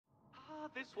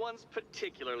this one's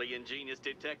particularly ingenious,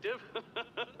 detective.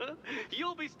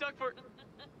 You'll be stuck for...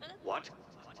 What?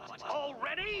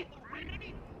 Already?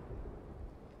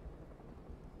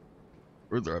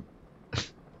 Riddler, I'm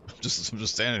just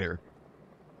standing here.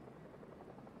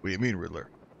 What do you mean, Riddler?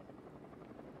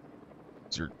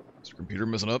 Is your computer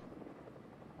messing up?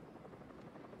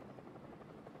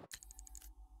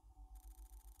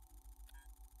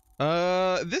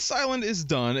 This island is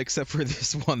done, except for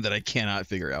this one that I cannot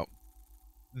figure out.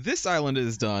 This island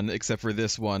is done, except for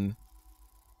this one,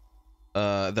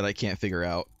 that I can't figure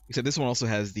out. Except this one also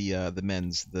has the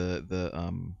men's,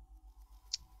 apparently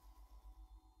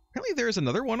there is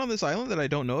another one on this island that I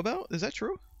don't know about. Is that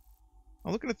true?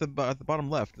 I'm looking at the bottom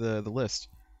left, the list.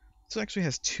 This actually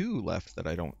has 2 left that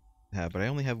I don't have, but I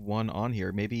only have 1 on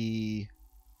here. Maybe...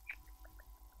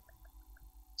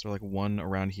 Is there like 1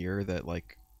 around here that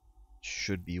like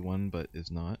should be 1 but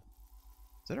is not?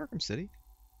 Is that Arkham City?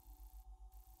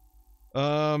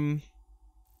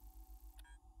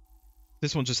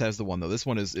 This one just has the 1 though. This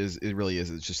one it really is.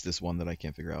 It's just this one that I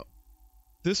can't figure out.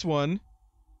 This one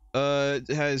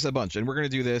has a bunch, and we're gonna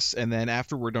do this, and then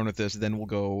after we're done with this, then we'll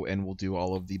go and we'll do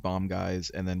all of the bomb guys,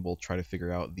 and then we'll try to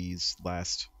figure out these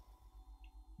last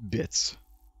bits.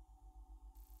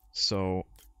 So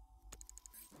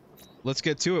let's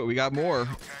get to it. We got more.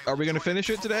 Are we gonna finish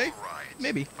it today?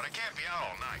 Maybe. But I can't be out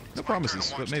all night. No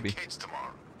promises, but maybe.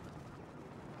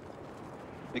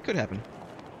 It could happen.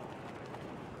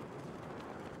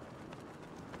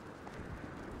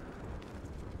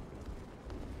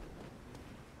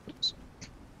 Oops.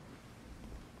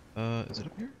 Is it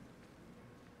up here?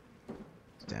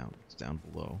 It's down. It's down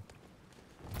below.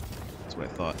 That's what I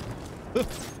thought.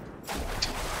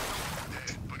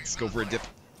 Let's go for a dip.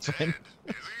 It's fine.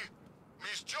 Is he?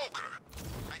 He's Joker.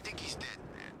 I think he's dead,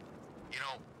 man. You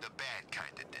know, the bad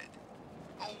kind of dead.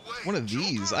 Oh, wait, One of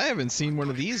these. I haven't seen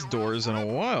one of these doors in a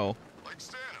while. Like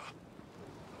Santa.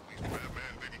 At least Batman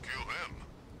didn't kill him.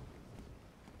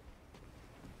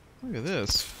 Look at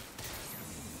this.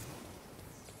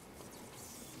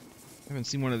 I haven't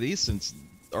seen one of these since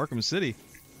Arkham City.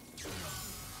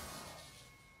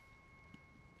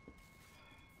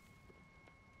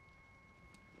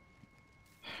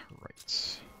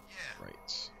 Right. Yeah.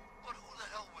 Right. But who the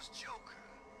hell was Joker?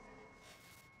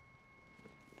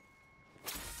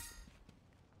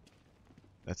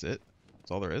 That's it?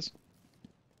 That's all there is?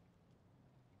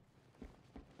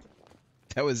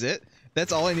 That was it?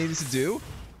 That's all I needed to do?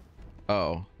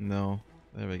 Oh, no.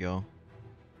 There we go.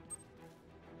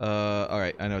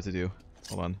 Alright, I know what to do.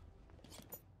 Hold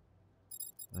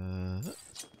on.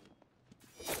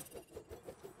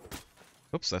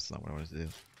 Oops, that's not what I wanted to do.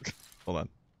 Hold on.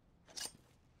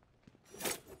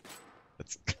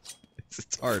 That's...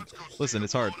 it's hard. Listen,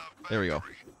 it's hard. There we go.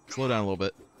 Slow down a little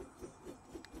bit.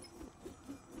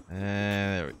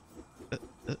 And there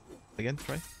we again,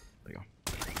 try. There you go.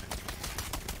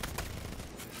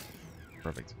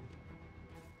 Perfect.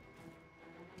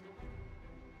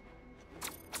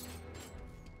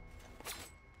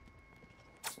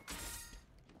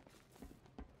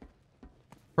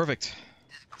 There's Perfect.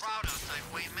 a crowd outside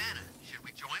Wayne Manor. Should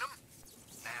we join them?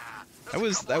 Nah.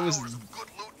 That was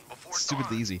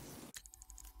stupidly easy.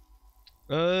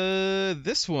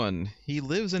 This one. He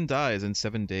lives and dies in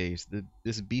 7 days.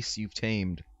 This beast you've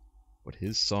tamed, but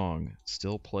his song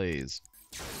still plays.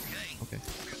 Okay.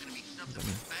 There's gonna be something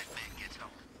when Batman gets home.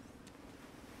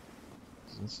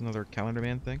 Is this another Calendar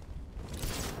Man thing?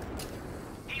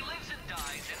 He lives and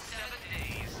dies in 7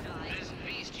 days. This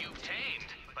beast you've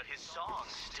tamed, but his song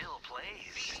still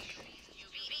plays.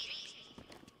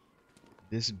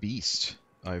 This beast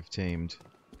I've tamed.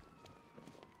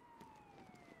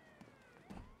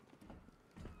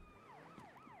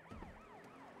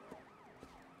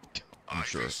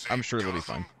 I'm sure it'll be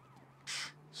fine.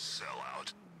 Sell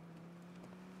out.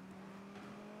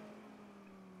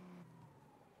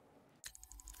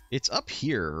 It's up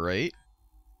here, right?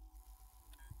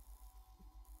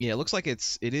 Yeah, it looks like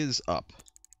it is up.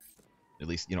 At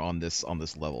least, you know, on this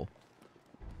level.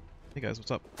 Hey guys,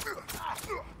 what's up?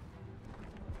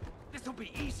 This'll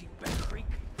be easy, Bear Creek.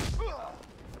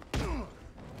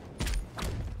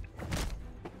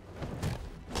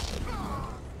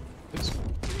 Oops.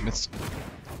 Missed.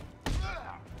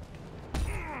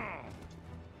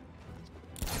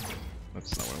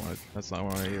 That's not what I wanted. That's not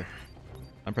what I wanted either.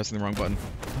 I'm pressing the wrong button.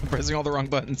 I'm pressing all the wrong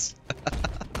buttons.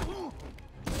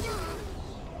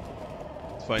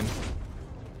 It's fine.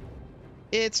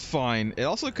 It's fine. It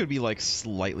also could be like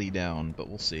slightly down, but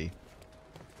we'll see.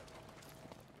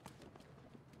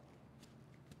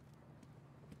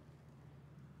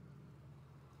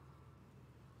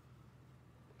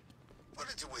 What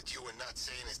is it with with you and not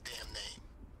saying his damn name.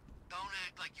 Don't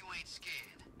act like you ain't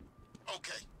scared.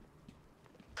 Okay.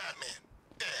 Batman.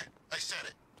 There, I said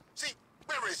it. See,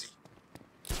 where is he?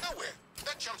 Nowhere.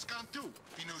 That chump's gone too.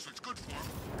 He knows what's good for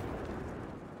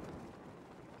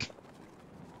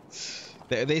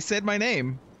him. They said my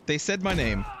name. They said my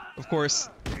name. Of course,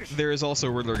 there is also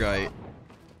a Riddler guy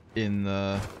in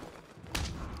the...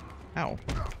 Ow.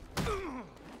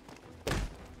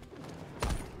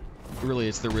 Really,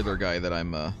 it's the Riddler guy that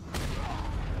I'm,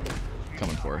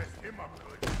 coming for.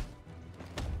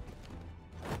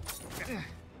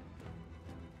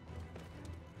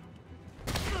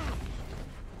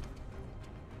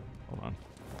 Hold on.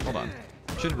 Hold on.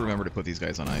 Should remember to put these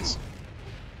guys on ice.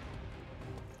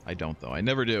 I don't, though. I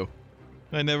never do.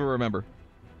 I never remember.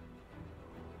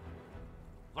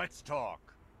 Let's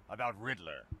talk about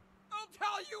Riddler. I'll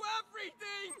tell you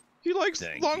everything! He likes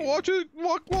long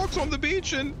walks on the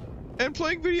beach and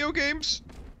playing video games.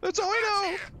 That's all I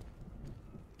know.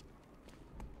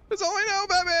 That's all I know,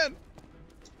 Batman.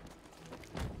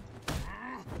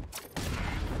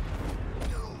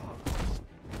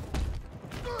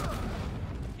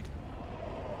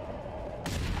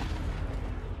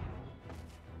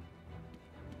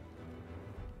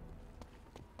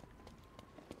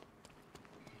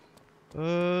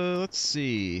 Let's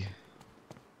see.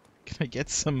 Can I get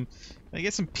some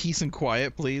peace and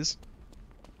quiet, please?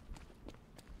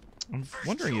 I'm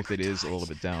wondering if it is a little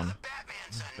bit down. Oh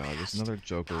god, there's another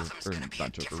Joker, or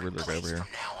not Joker, Riddler guy over here.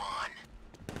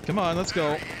 Come on, let's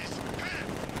go.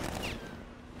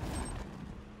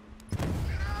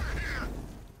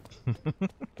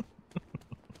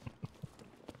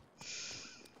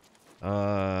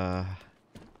 I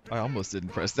almost didn't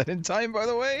press that in time, by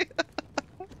the way.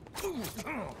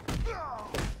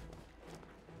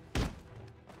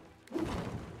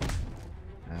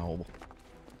 Ow.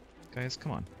 Guys,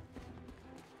 come on.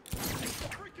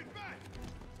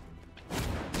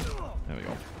 There we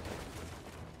go.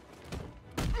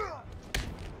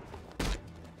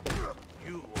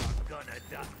 You are gonna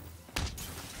die.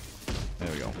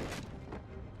 There we go.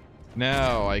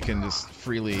 Now I can just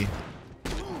freely...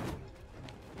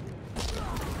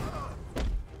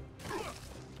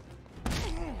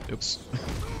 Oops.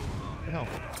 What the hell?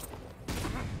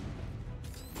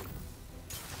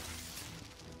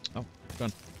 Oh,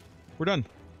 done. We're done.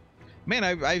 Man,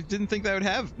 I didn't think that would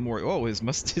have more. Oh, his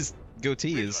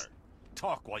goatee Riddler, is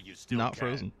talk while you still not can.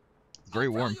 frozen. It's very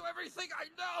I'll warm. tell you everything I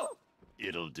know!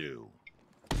 It'll do.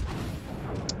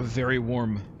 A very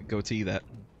warm goatee, that.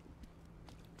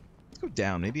 Let's go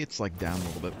down. Maybe it's like down a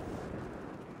little bit.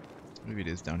 Maybe it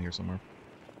is down here somewhere.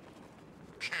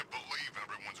 Can't believe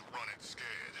everyone's running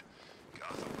scared.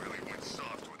 Gotham really went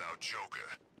soft without Joker.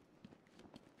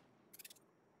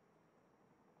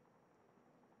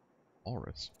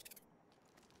 Walrus.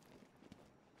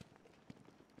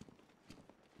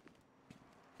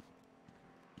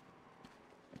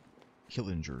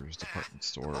 Killinger's department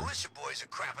store. Militia boys are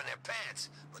crapping their pants,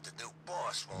 but the new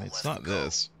boss won't It's let not them go.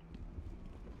 this.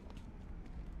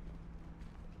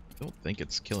 I don't think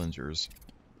it's Killinger's.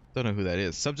 Don't know who that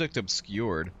is. Subject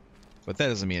obscured. But that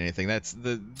doesn't mean anything. That's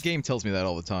the game tells me that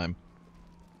all the time.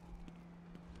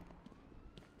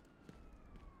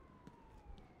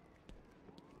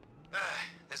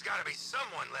 There's gotta be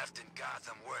someone left in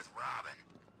Gotham worth robbing.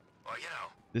 Well, you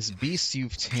know. This beast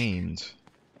you've tamed.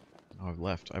 Oh,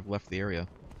 I've left the area.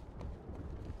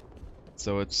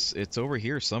 So it's over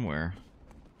here somewhere.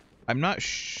 I'm not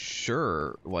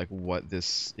sure like what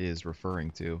this is referring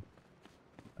to.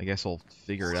 I guess I'll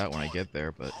figure it out when I get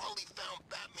there, but Harley found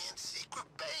Batman's secret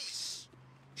base.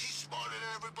 He's smarter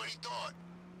than everybody thought.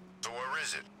 So where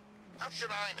is it? How should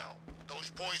I know?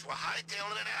 Those boys were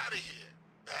hightailing it out of here.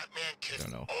 Batman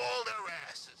kissed know. all their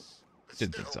asses. But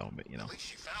Didn't think still, so, but you know. At least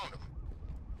she found them.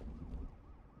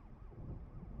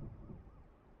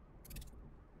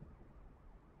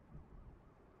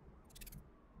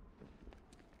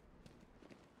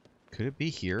 Could it be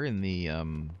here in the I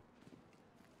ain't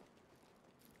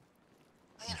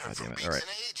God heard from damn it. Beats Alright. in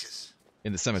ages.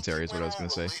 in the cemetery is what I was gonna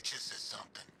say. Leeches or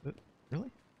something.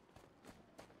 Really?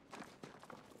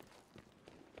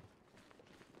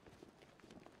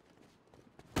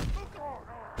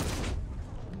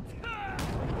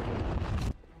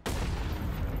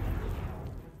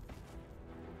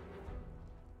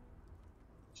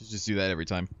 Should just do that every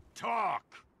time. Talk!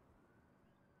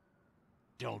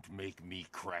 Don't make me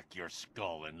crack your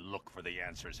skull and look for the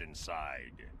answers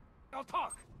inside. I'll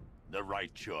talk! The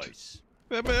right choice.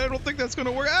 But I don't think that's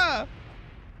gonna work. Ah!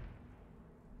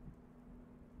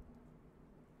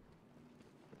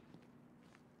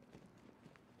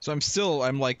 So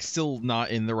I'm like still not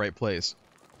in the right place.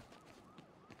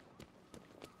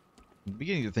 I'm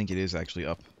beginning to think it is actually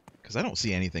up, because I don't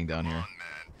see anything down here. Come on,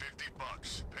 man.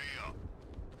 $50. Pay up.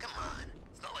 Come on.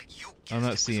 It's not like you I'm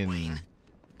not guessed it was seeing, Wayne.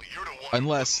 You're the one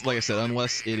unless, who put like I said, money on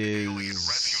unless me, it an alien is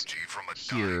refugee from a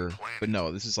here. dying planet. But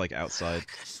no, this is like outside. I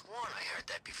could have sworn I heard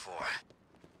that before.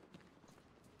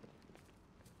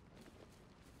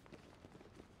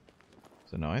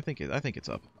 So no, I think it's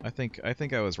up. I think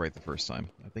I was right the first time.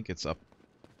 I think it's up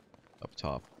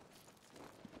top.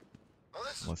 Well,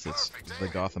 this is Unless it's perfect, the ain't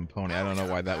it? Gotham pony. I Now don't we know got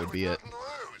a why that battle would with be it. nothing to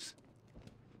lose.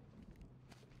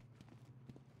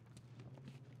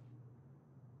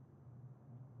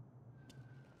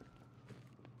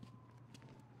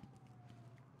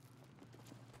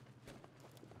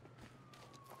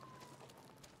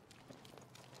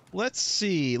 Let's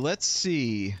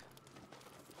see.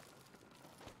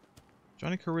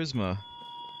 Johnny Charisma.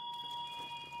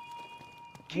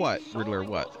 What, Riddler,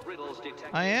 what?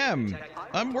 I am.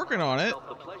 I'm working on it.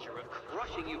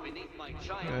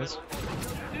 Guys.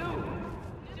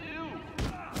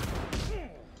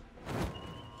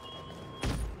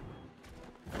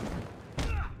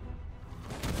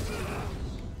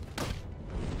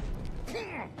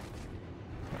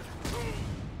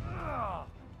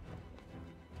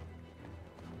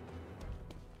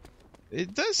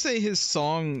 It does say his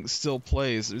song still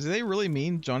plays. Do they really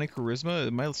mean Johnny Charisma?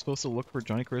 Am I supposed to look for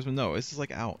Johnny Charisma? No, this is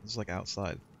like out. This is like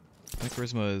outside. Johnny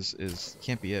Charisma is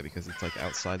can't be it because it's like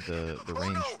outside the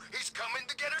range. Oh no, he's coming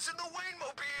to get us in the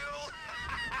Wayne-mobile.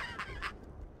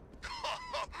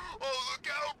 Oh, look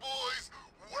out, boys!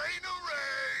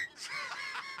 Wayne-a-rangs.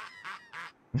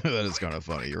 That is kind of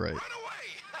funny. You're right. Run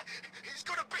away! He's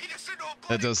gonna beat us into a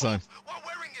bloody That does sound. pulp while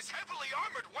wearing his heavily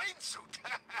armored Wayne suit.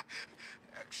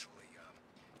 Actually,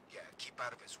 yeah, keep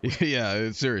out of his way.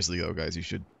 Yeah, seriously though, guys, you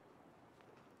should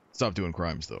stop doing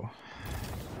crimes though.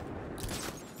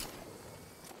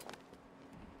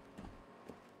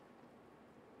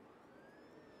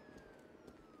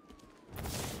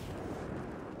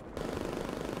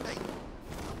 Hey,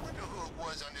 I wonder who it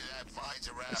was under that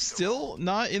visor after Still all.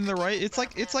 not in the right. It's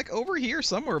like over here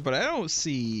somewhere, but I don't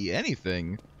see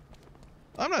anything.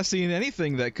 I'm not seeing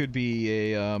anything that could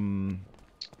be a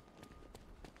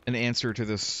an answer to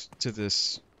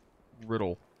this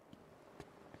riddle.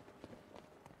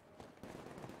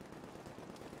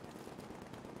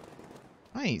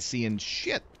 I ain't seeing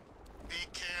shit. Be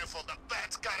careful, the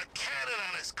bat's got a cannon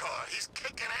on his car. He's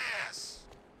kicking ass.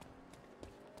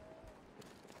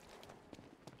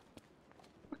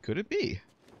 What could it be?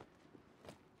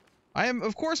 I am,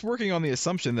 of course, working on the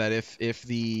assumption that if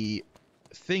the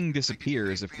thing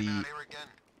disappears, if Being the out here again?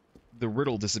 the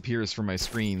riddle disappears from my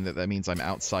screen, that means I'm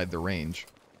outside the range.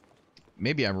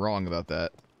 Maybe I'm wrong about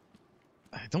that.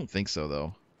 I don't think so,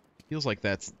 though. Feels like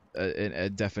that's a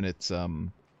definite, Joker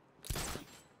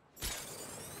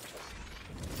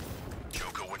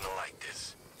wouldn't have liked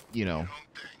this. you know, I don't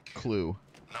think. clue.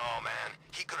 No, man.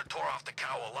 He could have tore off the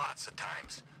cowl lots of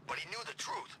times. But he knew the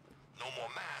truth. No more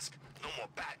mask, no more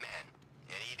Batman.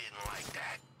 And he didn't like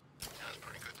that. Sounds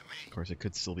pretty good to me. Of course, it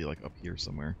could still be, like, up here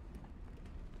somewhere.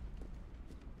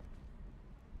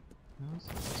 No, it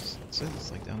says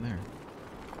it's, like, down there.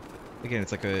 Again,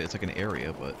 it's like an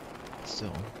area, but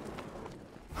still.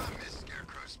 I miss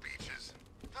Scarecrow speeches.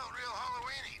 Felt real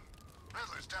Halloweeny.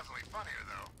 Riddler's definitely funnier,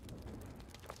 though.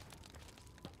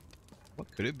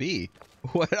 What could it be?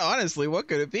 What, honestly, what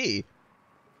could it be?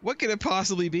 What could it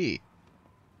possibly be?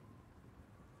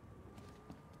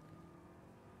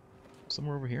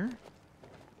 Somewhere over here?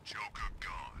 Joker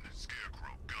gone.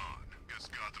 Scarecrow gone. Guess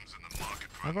Gotham's in the market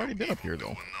for I've already been up here, though.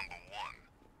 number one.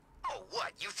 Oh,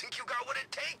 what? You think you got what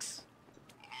it takes?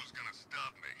 Who's gonna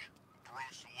stop me?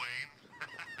 Bruce Wayne?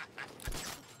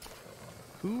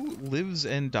 Who lives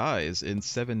and dies in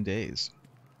 7 days?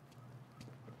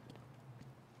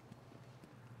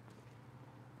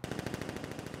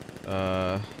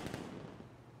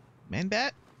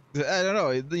 Man-Bat? I don't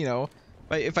know, you know,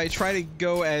 if I try to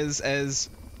go as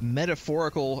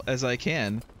metaphorical as I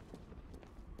can.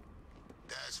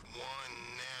 That's one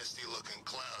nasty-looking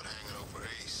cloud hanging over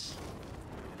Ace.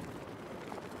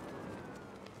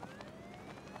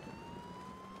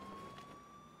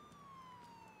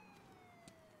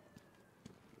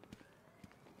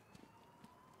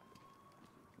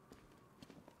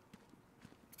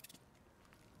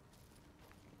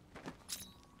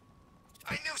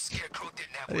 I knew Scarecrow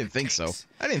didn't have I what didn't it think so. takes.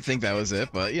 I didn't think that was it,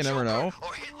 but you never know.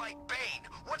 Or hit like Bane.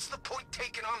 What's the point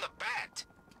taking on the Bat?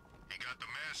 He got the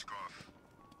mask off.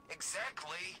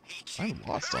 Exactly. He I'm cheated.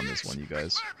 lost on this one, you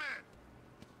guys.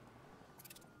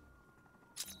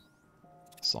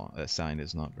 That sign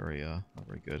is not very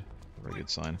good. A very good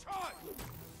sign.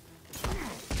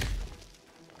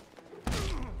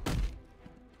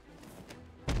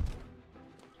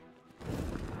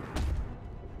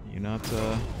 You're not,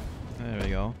 there we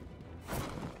go.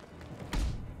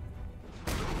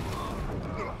 Get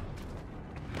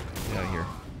out of here.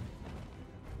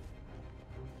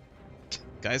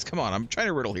 Guys, come on, I'm trying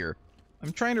to riddle here.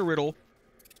 I'm trying to riddle.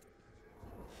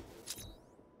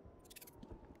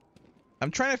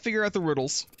 I'm trying to figure out the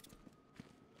riddles.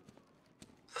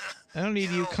 I don't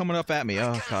need you coming up at me.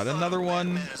 Oh god, another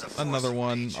one. Another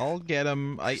one. I'll get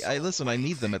them. I listen, I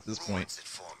need them at this point.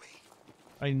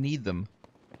 I need them.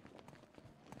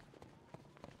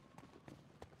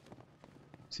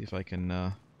 See if I can,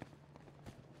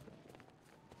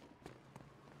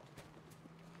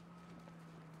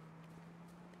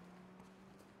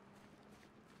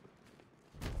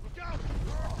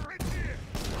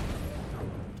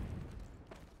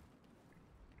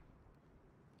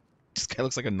 This guy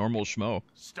looks like a normal schmo.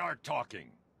 Start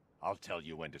talking. I'll tell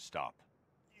you when to stop.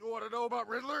 You want to know about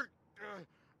Riddler?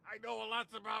 I know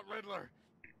lots about Riddler.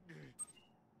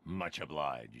 Much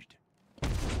obliged.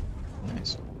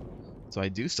 Nice. So I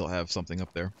do still have something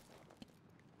up there.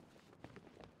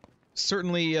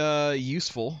 Certainly,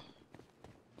 useful.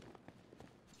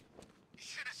 You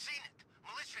should have seen it.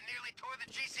 Militia nearly tore the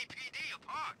GCPD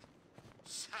apart.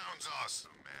 Sounds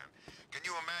awesome, man. Can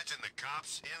you imagine the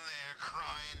cops in there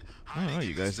crying? I don't know,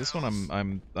 you guys. This one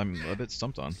I'm a bit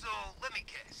stumped on. So let me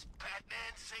guess.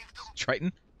 Batman saved them?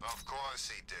 Triton? Of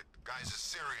course he did. Guy's a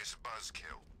serious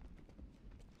buzzkill.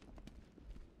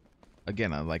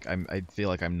 Again, I feel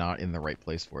like I'm not in the right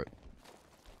place for it.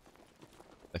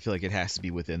 I feel like it has to be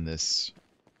within this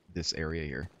area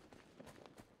here.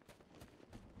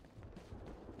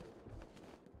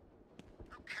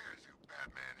 Who cares who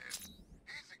Batman is?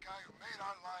 He's the guy who made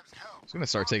our lives hell. I'm just gonna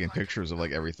start taking pictures of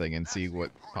like everything and see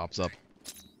what pops up.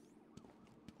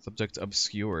 Subject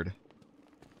obscured.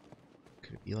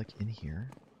 Could it be like in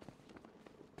here?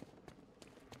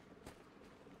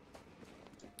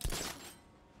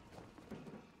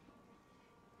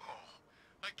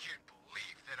 I can't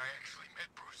believe that I actually met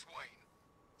Bruce Wayne.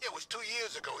 Yeah, it was 2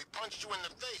 years ago. He punched you in the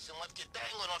face and left you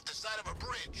dangling off the side of a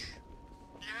bridge.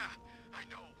 Yeah, I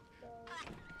know.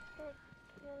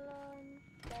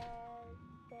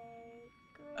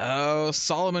 Oh,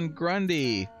 Solomon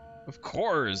Grundy! Of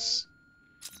course!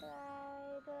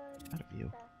 Out of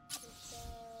view.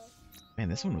 Man,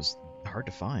 this one was hard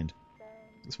to find.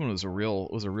 This one was a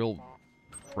real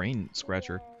brain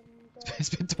scratcher. I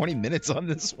spent 20 minutes on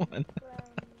this one.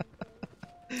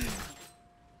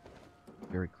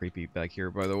 Very creepy back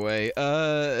here, by the way.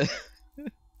 Let's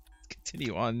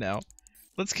continue on now.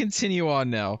 Let's continue on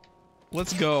now.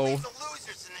 Let's go. The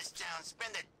losers in this town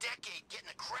spend a decade getting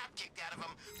the crap kicked out of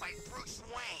them by Bruce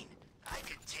Wayne. I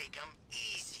could take them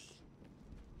easy.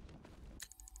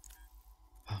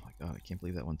 Oh my god, I can't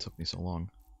believe that one took me so long.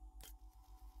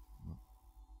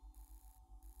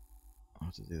 I'll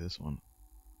have to do this one.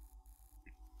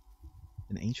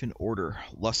 An ancient order.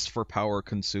 Lust for power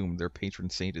consumed. Their patron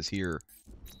saint is here.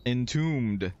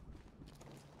 Entombed.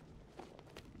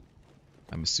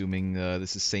 I'm assuming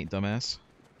this is Saint Dumbass.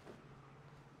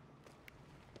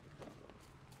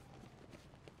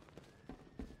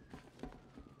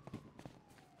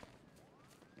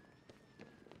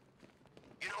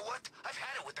 You know what? I've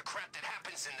had it with the crap that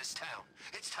happens in this town.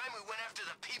 It's time we went after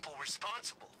the people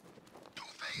responsible.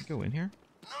 Two-Face? Go in here?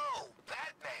 No,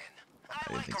 Batman. I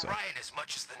didn't like think a so. riot as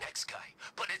much as the next guy,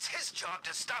 but it's his job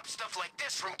to stop stuff like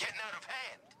this from getting out of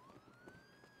hand.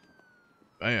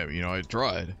 I am, you know, I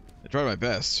tried. I tried my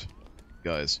best,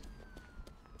 guys.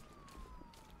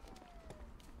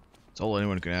 It's all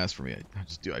anyone can ask for me.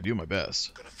 I do my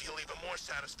best. Gonna feel even more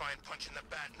satisfying punching the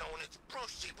bat knowing it's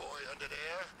Brucey boy under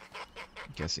there.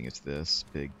 I'm guessing it's this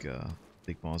big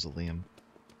mausoleum.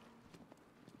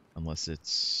 Unless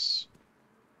it's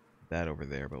that over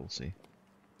there, but we'll see.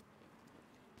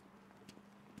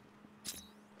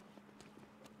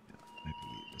 Might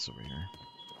be this over here.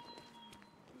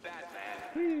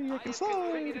 Batman, I have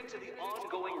contributed to the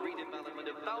ongoing redevelopment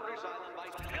of Founders Island by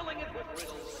filling it with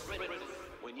riddles.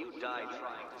 When you die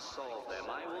trying to solve them,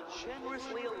 I will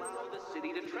generously allow the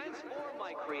city to transform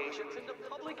my creations into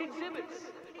public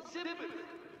exhibits.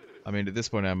 I mean, at this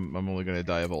point, I'm only gonna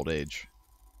die of old age,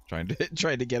 trying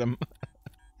to get them.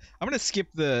 I'm gonna skip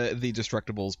the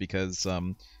destructibles because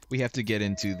we have to get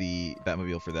into the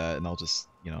Batmobile for that, and I'll just,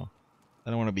 you know, I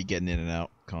don't want to be getting in and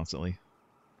out constantly.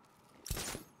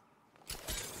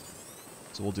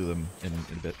 So we'll do them in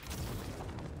a bit.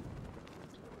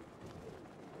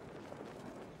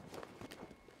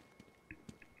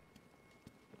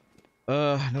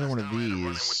 Another one of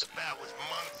these.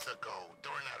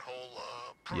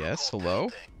 Yes, hello?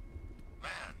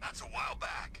 Man, that's a while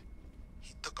back.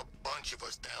 He took a bunch of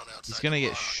us down outside. He's gonna the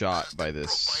get bar. shot by Broke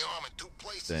this my arm in 2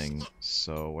 places. thing. Look,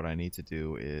 So what I need to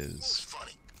do who's is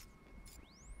funny?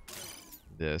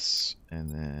 this, and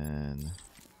then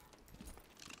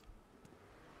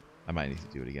I might need to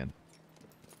do it again.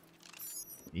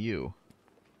 You.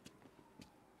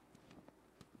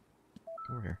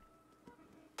 Come over here.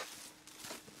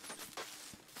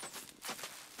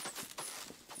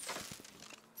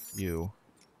 You.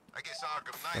 I guess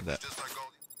Arkham How'd Knight was that- just like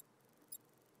all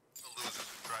the losers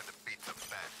who tried to beat them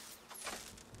back.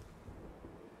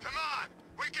 Come on,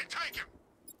 we can take him.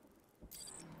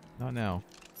 Not now.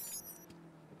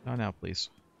 Not now, please.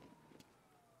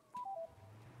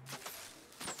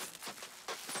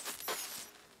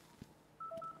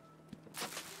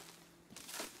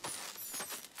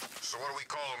 So what do we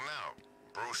call him now?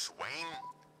 Bruce Wayne?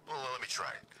 Well, let me try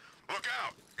it. Look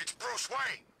out! It's Bruce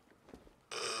Wayne!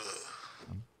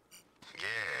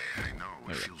 Yeah, I know.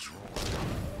 It feels wrong.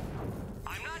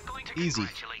 I'm not going to Easy.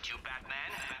 congratulate you,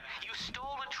 Batman. You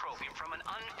stole a trophy from an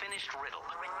unfinished riddle.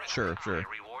 Sure, sure. I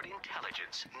reward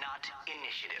intelligence, not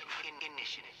initiative.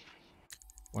 Initiative.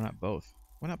 Why not both?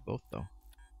 Why not both, though?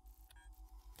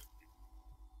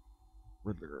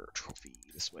 Riddler trophy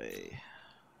this way.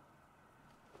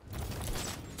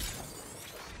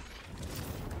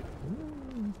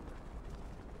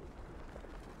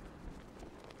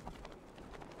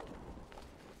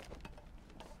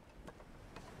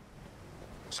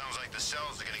 Sounds like the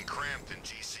cells are getting cramped in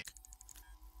GC.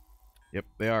 Yep,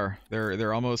 they are.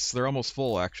 They're almost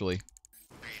full, actually.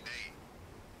 PD.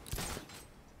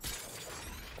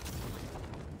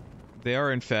 They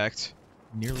are, in fact,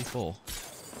 nearly full.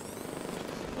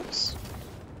 Oops.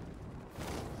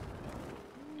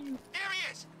 There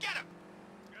he is! Get him!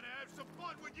 Gonna have some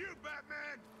fun with you,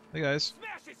 Batman! Hey guys.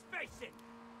 Smash his face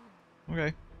in!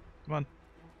 Okay, come on.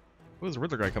 Where's the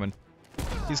Riddler guy coming?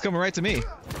 He's coming right to me.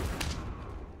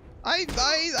 I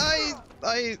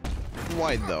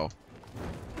wide though.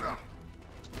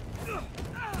 You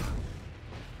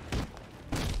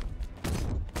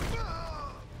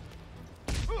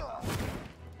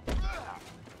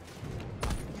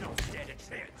don't stand a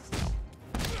chance.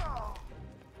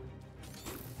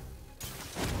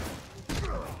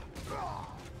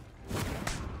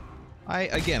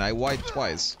 I wide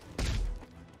twice.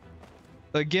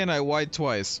 Again, I wide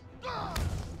twice.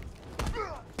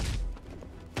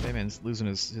 Batman's losing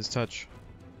his touch.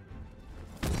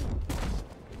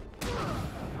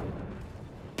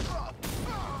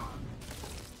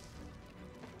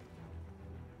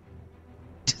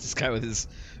 This guy with his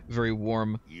very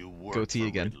warm You work goatee for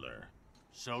again. Riddler.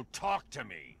 So talk to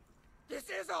me. This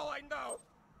is all I know!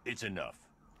 It's enough.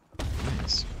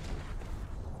 Nice.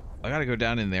 I gotta go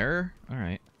down in there?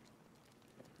 Alright.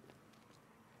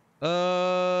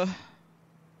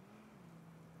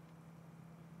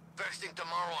 First thing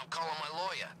tomorrow, I'm calling my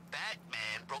lawyer.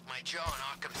 Batman broke my jaw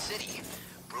in Arkham City.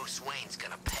 Bruce Wayne's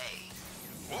gonna pay.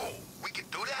 Whoa, we can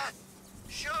do that?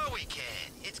 Sure we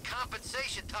can. It's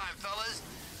compensation time, fellas.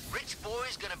 Rich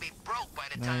boy's gonna be broke by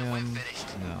the time we're finished.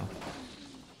 No.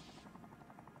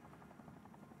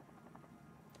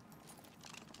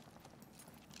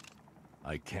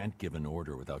 I can't give an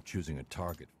order without choosing a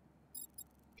target.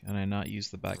 Can I not use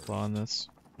the Batclaw on this?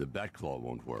 The Batclaw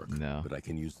won't work. No. But I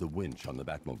can use the winch on the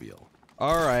Batmobile.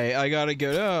 Alright, I gotta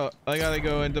get out. I gotta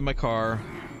go into my car.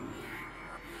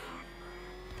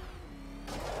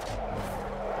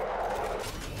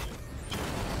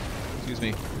 Excuse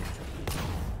me.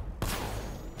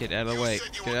 Get out of the way. You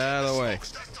said you Get were out of the getting way.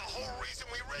 smokes. That's the whole reason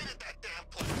we raided that damn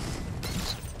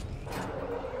place.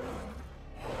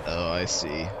 Oh, I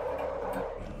see.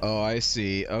 Oh, I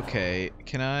see. Okay.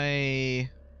 Can I...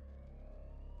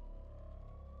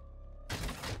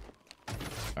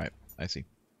 Alright, I see.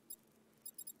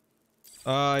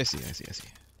 I see.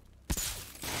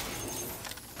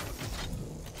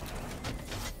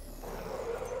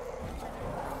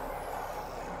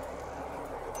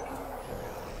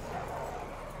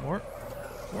 More.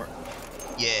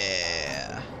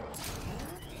 Yeah.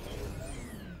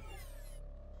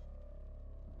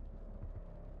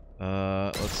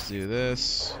 Let's do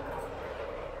this.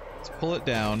 Let's pull it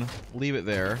down. Leave it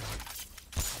there.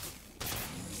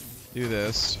 Do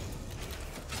this.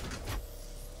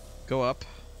 Go up.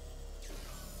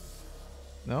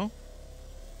 No?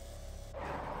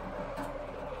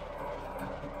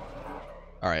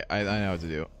 Alright, I know what to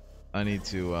do. I need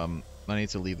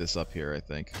to leave this up here, I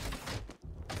think.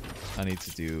 I need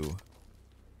to do...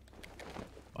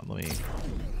 Hold on, let me...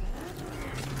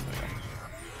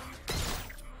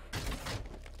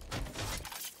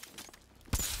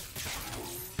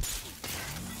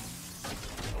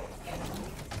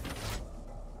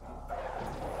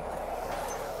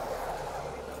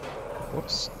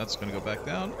 Whoops, that's gonna go back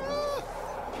down.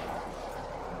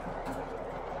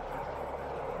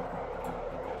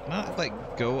 Not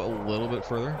like go a little bit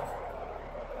further.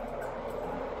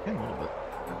 Yeah, a little bit.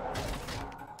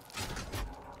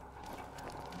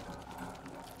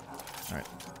 Alright,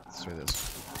 let's try this.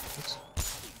 Oops.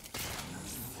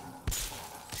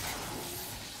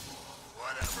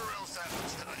 Whatever else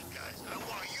happens tonight, guys, I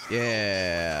want you to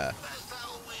Yeah. know the best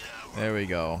Halloween ever. There we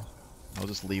go. I'll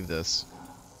just leave this.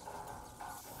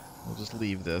 We'll just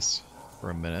leave this for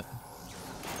a minute.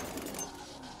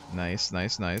 Nice,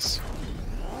 nice, nice.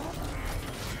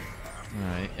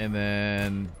 Alright, and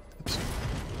then... Oops.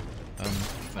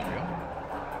 There we go.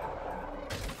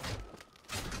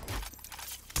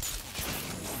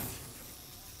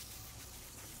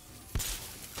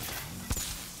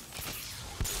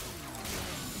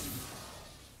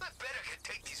 I bet I could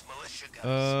take these militia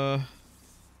guys.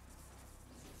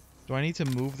 Do I need to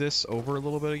move this over a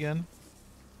little bit again?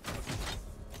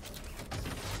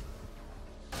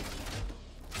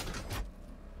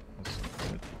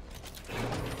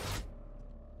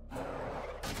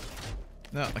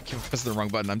 No, I keep pressing the wrong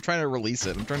button. I'm trying to release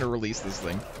it. I'm trying to release this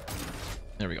thing.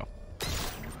 There we go.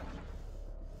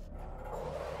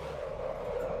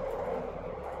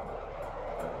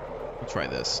 We'll try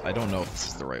this. I don't know if this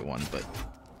is the right one, but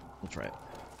we'll try it.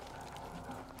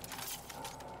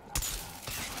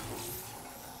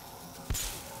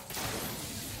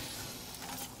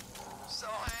 So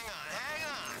hang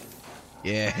on.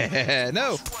 Yeah,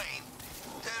 no! Bruce Wayne.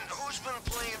 Then who's been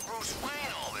playing Bruce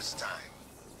Wayne all this time?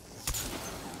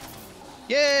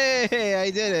 Yay! I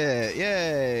did it!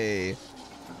 Yay!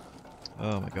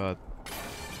 Oh my god.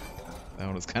 That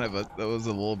one was kind of a... That was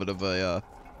a little bit of a,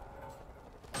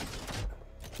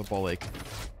 football ache.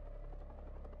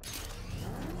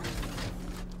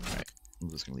 Alright, I'm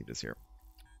just gonna leave this here.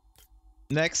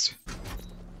 Next!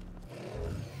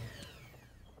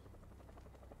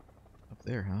 Up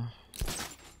there, huh?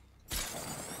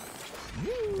 I'm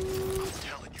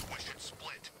telling you, we should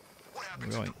split. What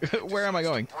happens Where am I if going? Where am I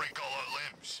going? break all our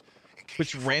limbs? In case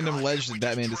Which you random forgot, ledge we did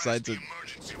just Batman trashed decide the to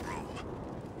emergency room.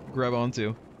 grab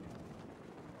onto?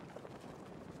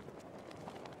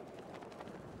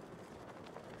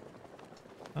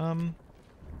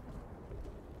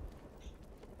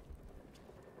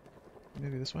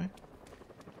 Maybe this way?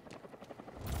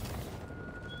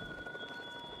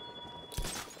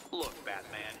 Look,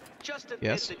 Batman, just admit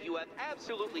Yes? that you have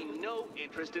absolutely no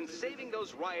interest in saving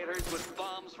those rioters with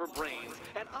bombs for brains,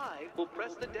 and I will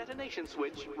press the detonation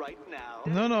switch right now.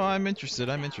 No, I'm interested.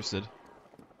 I'm interested.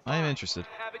 I'm interested.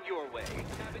 Have it your way.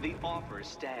 The offer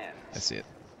stands. I see it.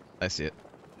 I see it.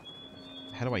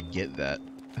 How do I get that?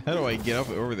 How do I get up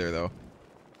over there, though?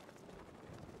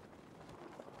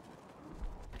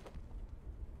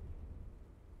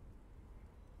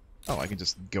 Oh, I can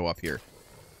just go up here.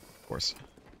 Of course.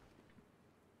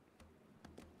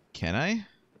 Can I?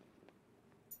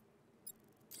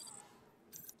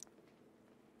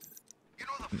 You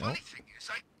know, the No. funny thing is,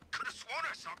 I could have sworn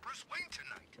I saw Bruce Wayne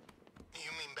tonight.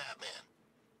 You mean Batman?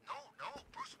 No,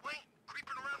 Bruce Wayne,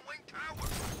 creeping around Wayne Tower.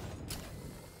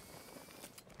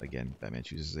 Again, Batman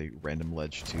chooses a random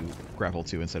ledge to grapple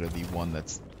to instead of the one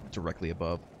that's directly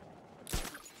above.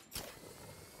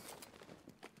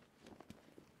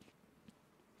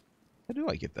 How do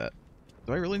I get that?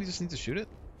 Do I really just need to shoot it?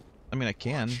 I mean, I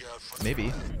can. Watch out for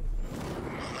Maybe.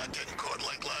 I'm not getting caught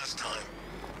like last time.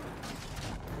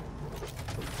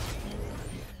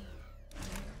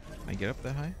 Can I get up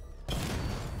that high?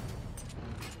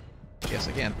 Yes,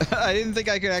 I can. I didn't think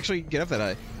I could actually get up that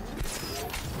high.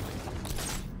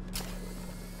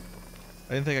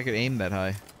 I didn't think I could aim that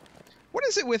high. What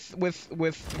is it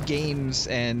with games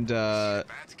and Bat's car? I'd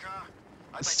like to go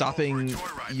for a stopping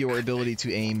joyride, your Batman. ability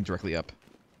to aim directly up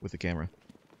with the camera?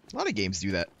 A lot of games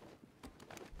do that.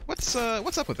 What's up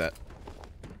with that?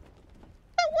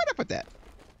 What up with that?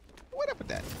 What up with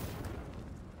that?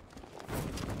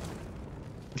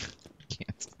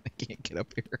 I can't get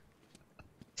up here.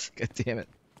 God damn it.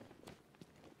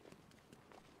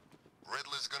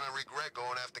 Riddler's gonna regret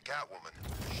going after Catwoman.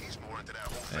 She's more into that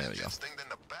whole There we go. vengeance thing than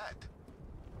the Bat.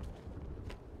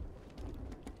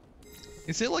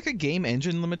 Is it like a game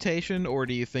engine limitation, or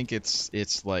do you think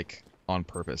it's like on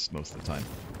purpose most of the time?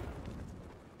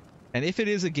 And if it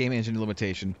is a game engine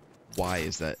limitation, why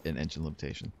is that an engine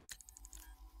limitation?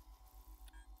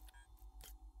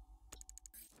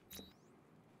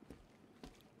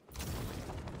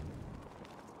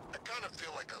 I kind of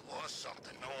feel like I lost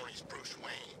something knowing he's Bruce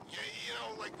Wayne. You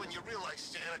know, like when you realize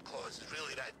Santa Claus is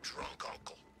really that drunk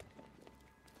uncle.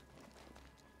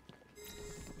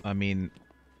 I mean,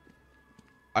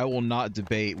 I will not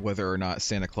debate whether or not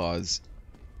Santa Claus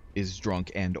is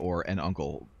drunk and or an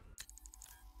uncle.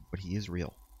 But he is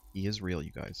real. He is real,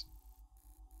 you guys.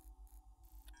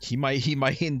 He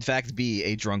might in fact be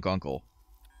a drunk uncle.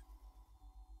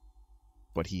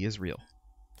 But he is real.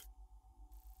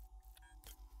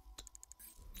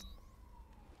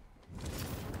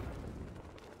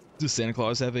 Does Santa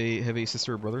Claus have a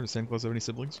sister or brother? Does Santa Claus have any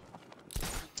siblings?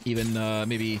 Even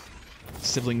maybe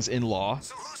siblings-in-law?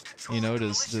 So who's You controlling know, the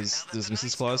does militia now that Mrs. the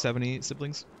night's Claus over? have any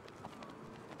siblings?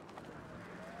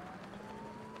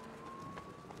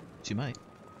 She might.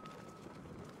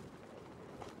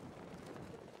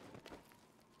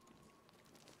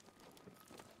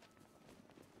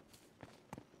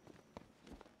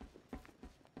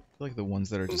 I feel like the ones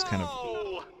that are just kind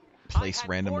of placed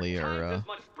randomly are as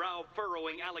much brow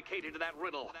furrowing allocated to that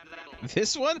riddle.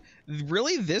 this one?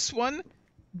 Really? This one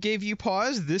gave you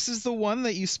pause? This is the one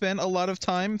that you spent a lot of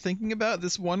time thinking about?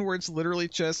 This one where it's literally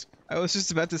just, I was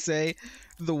just about to say,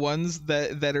 the ones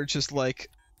that are just like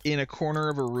in a corner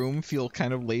of a room feel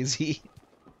kind of lazy.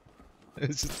 I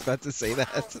was just about to say I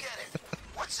that. don't get it.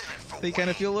 What's in it for They kind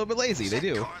of feel a little bit lazy. Is They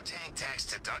that do. car tank tax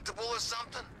deductible or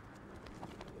something?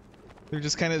 They're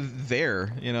just kind of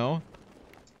there, you know?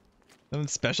 Nothing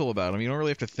special about them. You don't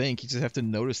really have to think. You just have to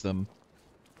notice them.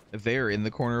 There in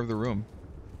the corner of the room.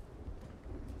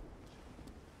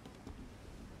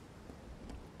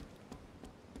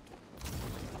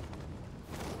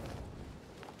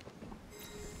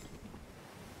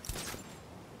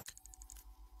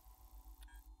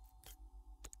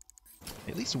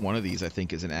 At least one of these, I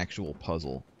think, is an actual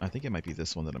puzzle. I think it might be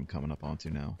this one that I'm coming up onto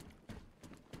now.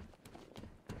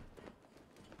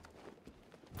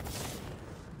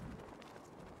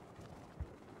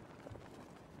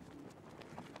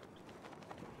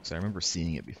 So I remember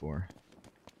seeing it before.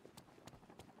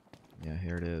 Yeah,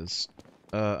 here it is.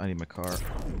 I need my car.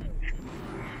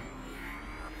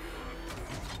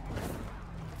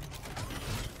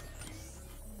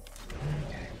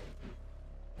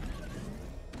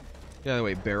 Yeah,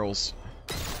 wait, barrels.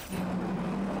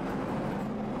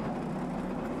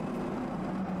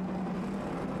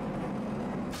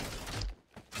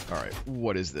 Alright,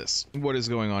 what is this? What is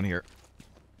going on here?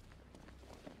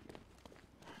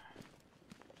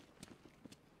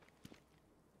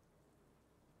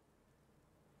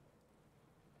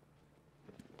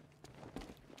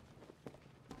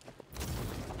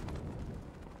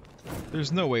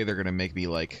 There's no way they're gonna make me,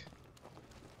 like,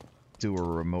 do a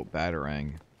remote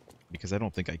batarang. Because I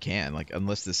don't think I can, like,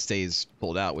 unless this stays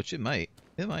pulled out, which it might.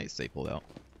 It might stay pulled out.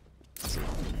 Let's see.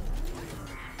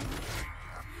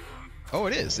 Oh,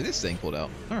 it is. It is staying pulled out.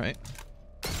 Alright.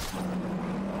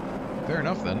 Fair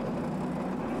enough, then.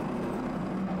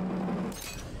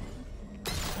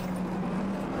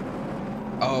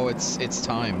 Oh, it's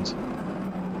timed.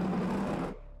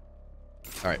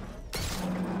 Alright.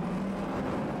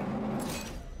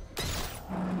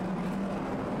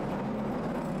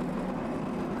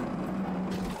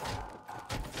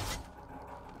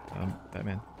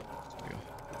 Batman. There we go.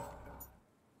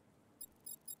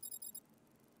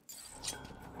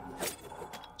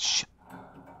 Shit.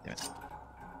 Damn it.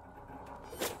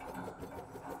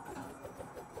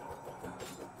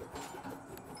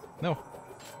 No.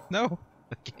 No!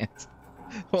 I can't.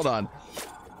 Hold on.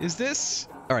 Is this...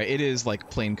 Alright, it is like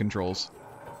plane controls.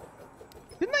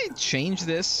 Didn't I change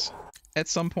this at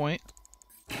some point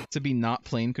to be not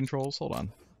plane controls? Hold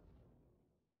on.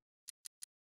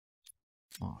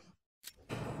 Off.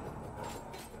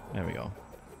 There we go.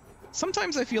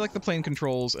 Sometimes I feel like the plane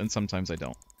controls, and sometimes I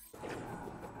don't.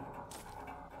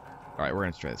 Alright, we're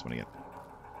gonna try this one again.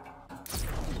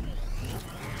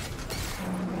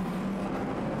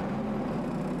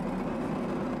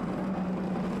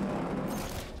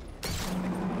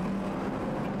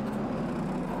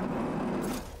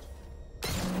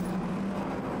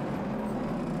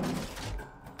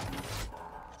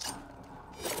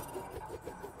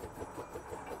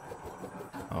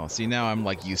 Oh, see, now I'm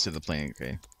like used to the plane.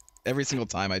 Okay, every single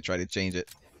time I try to change it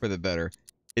for the better,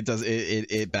 it does.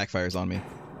 It backfires on me.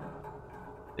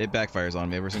 It backfires on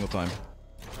me every single time.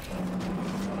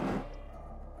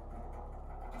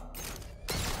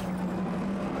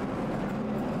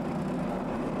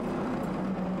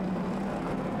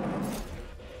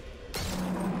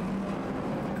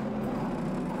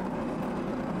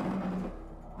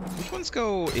 Which ones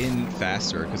go in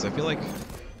faster? Because I feel like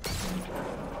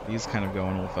these kind of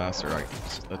going a little faster. All right,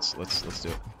 let's do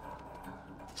it.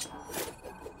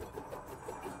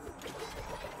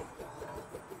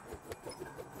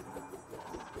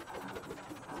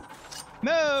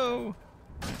 No!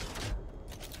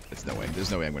 There's no way. There's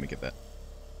no way I'm going to get that.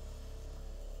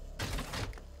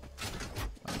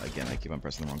 Again, I keep on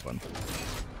pressing the wrong button.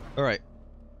 Alright.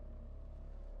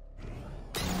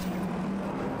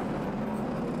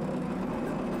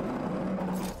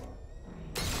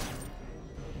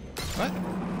 What?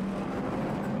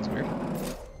 That's weird.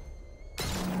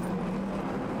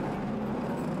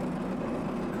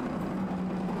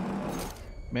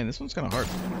 Man, this one's kind of hard.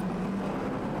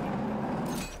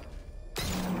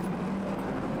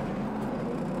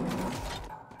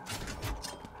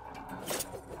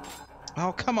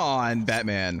 Oh, come on,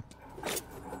 Batman.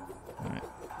 Alright.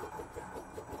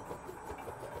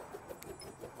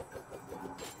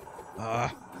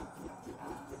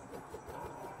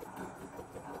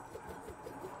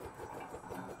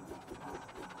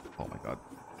 Oh my god.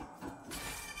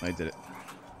 I did it.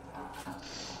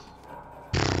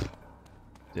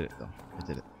 Did it, though. I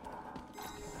did it.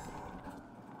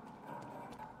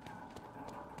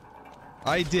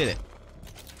 I did it.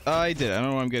 I did it. I don't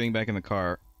know why I'm getting back in the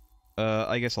car.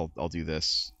 I guess I'll do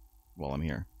this while I'm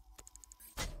here.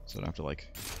 So I don't have to, like,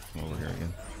 come over here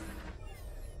again.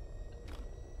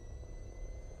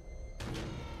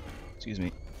 Excuse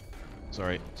me.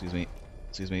 Sorry. Excuse me.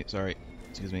 Excuse me. Sorry.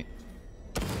 Excuse me.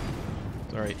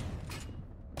 Sorry.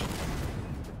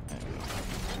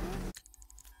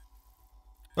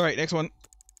 Alright, next one.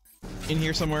 In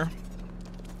here somewhere.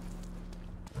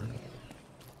 Over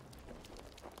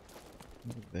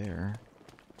there.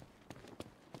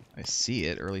 I see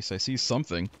it, or at least I see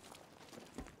something.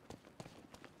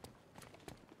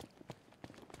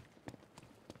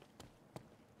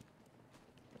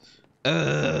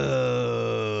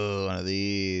 Oh, one of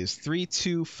these.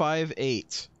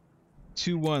 3258.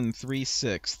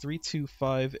 2136.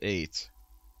 3258.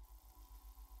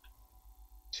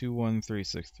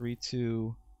 2136.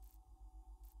 32.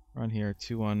 Around here.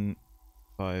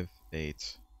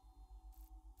 2158.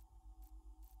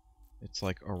 It's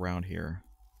like around here.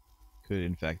 Could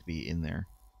in fact be in there.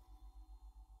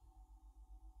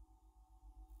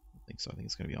 I think so. I think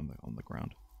it's gonna be on the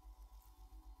ground.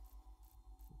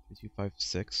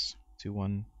 3256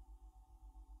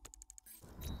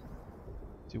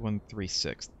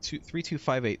 2136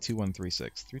 3258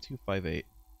 2136 3258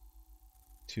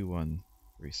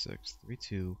 2136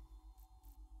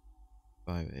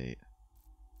 3258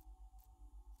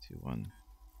 21.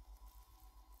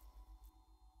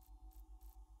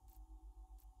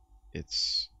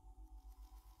 It's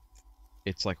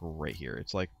like right here.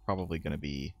 It's like probably gonna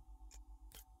be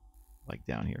like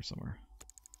down here somewhere.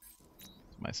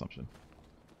 That's my assumption.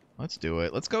 Let's do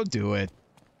it. Let's go do it.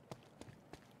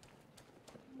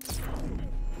 Did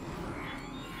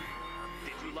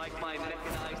you like my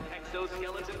mechanized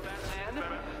exoskeleton, Batman?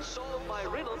 Solve my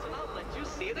riddles and I'll let you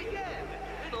see it again.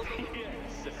 Riddles,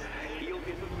 yes. You'll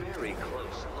get a very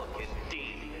close look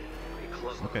indeed. Very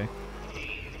close. Okay.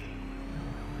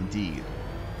 Indeed.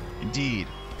 Indeed.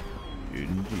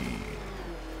 Indeed.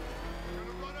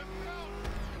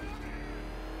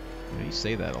 You know, you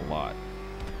say that a lot.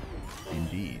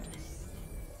 Indeed.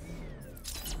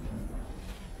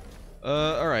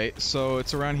 Alright, so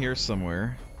it's around here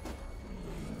somewhere.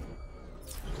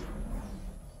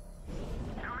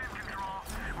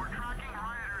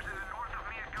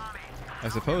 I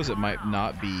suppose it might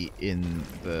not be in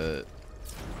the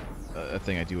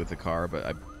thing I do with the car, but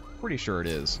I'm pretty sure it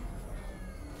is.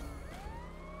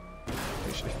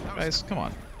 Guys, come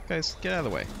on. Guys, get out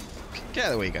of the way. Get out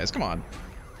of the way, guys. Come on.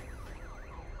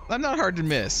 I'm not hard to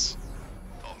miss.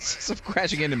 Stop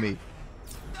crashing into me.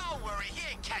 Don't worry,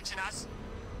 he ain't catching us.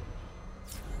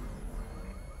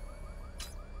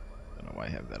 Don't know why I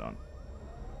have that on.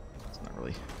 It's not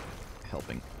really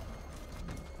helping.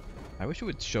 I wish it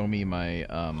would show me my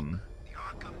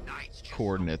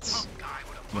coordinates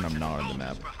when I'm not on the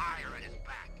map.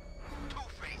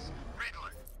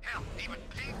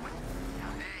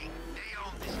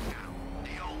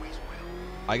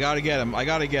 I gotta get him. I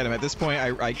gotta get him. At this point,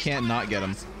 I can't not get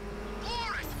him.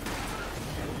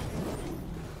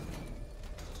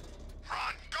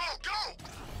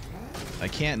 I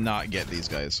can't not get these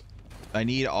guys. I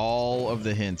need all of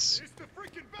the hints. It's the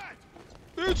freaking bat!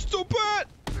 It's the bat!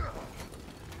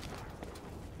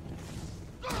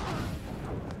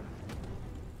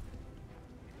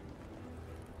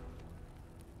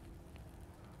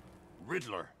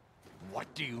 Riddler,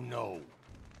 what do you know?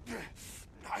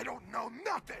 I don't know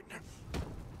nothing!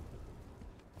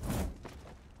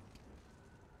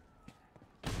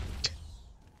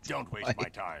 Don't waste my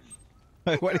time.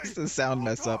 Why does the sound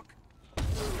mess up?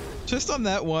 Just on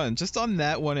that one. Just on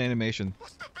that one animation.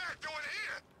 What's the bat doing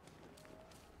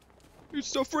here?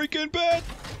 It's the freaking bat!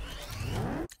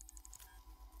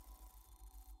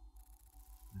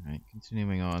 Alright,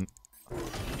 continuing on.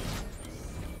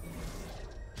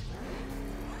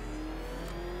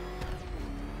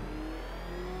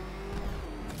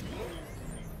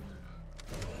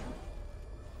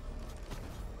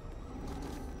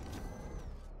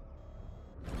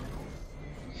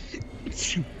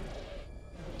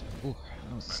 Ooh,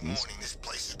 that was a By sneeze. morning, this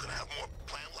place is gonna have more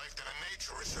plant life than a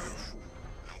nature reserve.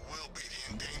 And we'll be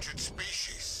the endangered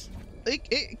species.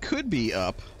 It could be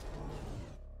up.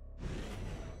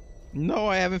 No,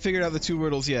 I haven't figured out the 2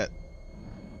 riddles yet.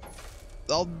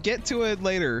 I'll get to it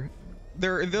later.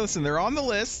 Listen, they're on the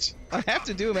list. I have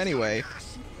to do them anyway.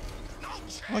 No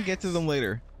chance. I'll get to them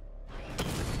later.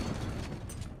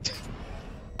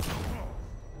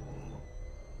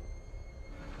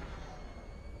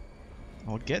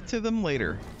 I'll get to them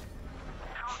later.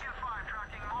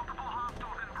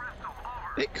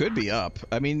 It could be up.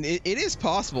 I mean, it is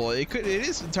possible. It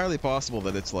is entirely possible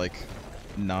that it's like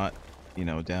not, you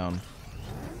know, down.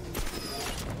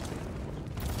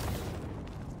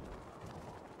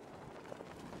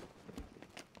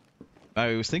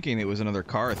 I was thinking it was another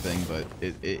car thing, but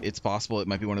it's possible it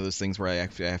might be one of those things where I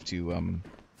actually have to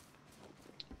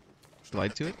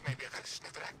glide to it. Maybe I got a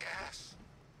sniff of that gas.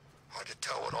 Hard to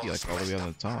tell what all Be this like all the way messed on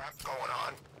up the top. crap going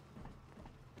on.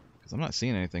 Because I'm not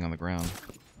seeing anything on the ground.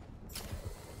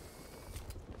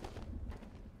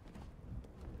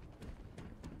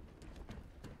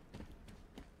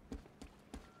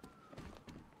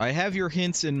 I have your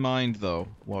hints in mind, though.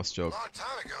 Lost joke. Long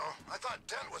time ago, I thought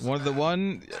Dent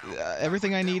was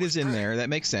Everything I need is in there. That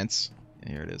makes sense.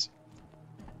 Yeah, here it is.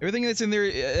 Everything that's in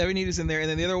there, I need is in there. And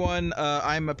then the other one,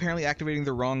 I'm apparently activating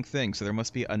the wrong thing, so there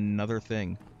must be another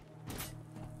thing.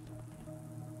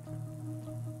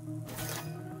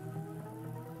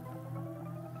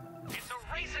 It's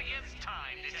a race against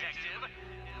time, detective.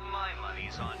 My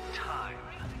money's on time.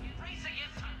 Race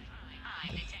against time,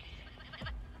 detective.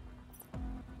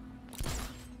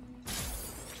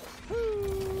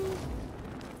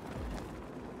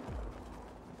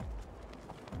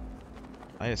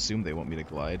 I assume they want me to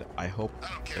glide. I hope I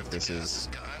don't care that if this the gas is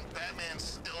gone. Batman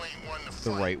still ain't one to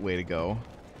the fight. right way to go.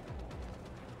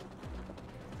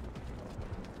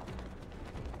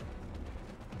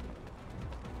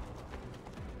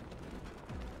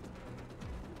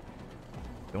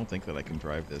 Don't think that I can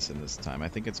drive this in this time. I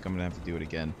think it's going to have to do it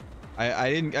again.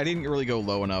 I didn't really go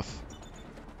low enough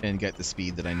and get the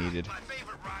speed that I needed. My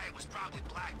favorite ride was probably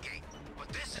Blackgate, but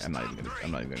this is I'm not top even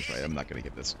gonna three. try it. I'm not gonna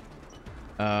get this.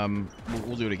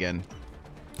 We'll do it again.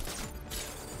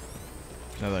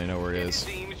 Now that I know where it It is.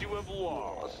 seems you have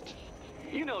lost.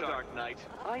 You know, Dark Knight,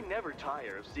 I never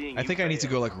tire of seeing I you think I need to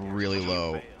fail. go like really You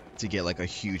low fail. to get like a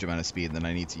huge amount of speed, and then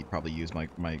I need to probably use my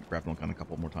grapnel gun a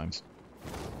couple more times.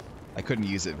 I couldn't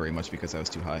use it very much because I was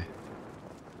too high.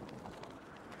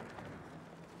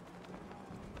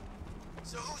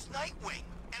 So who's Nightwing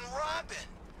and Robin?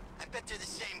 I bet they're the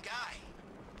same guy.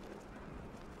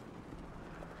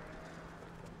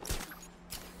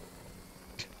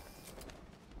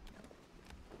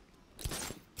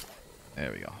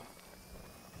 There we go.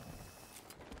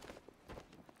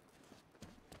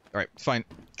 Alright, fine.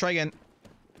 Try again.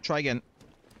 Try again.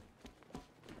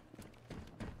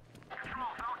 Control,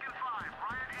 Falcon 5.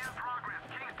 Riot in progress.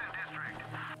 Kingston District.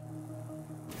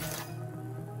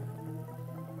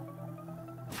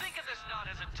 Think of this not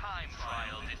as a time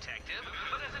trial, detective,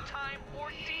 but as a time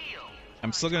ordeal.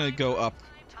 I'm still gonna go up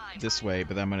this way,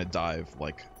 but then I'm gonna dive,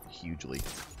 like, hugely.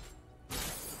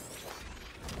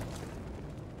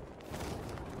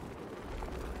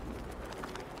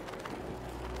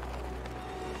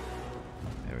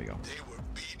 There we go. They were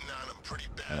beating on him pretty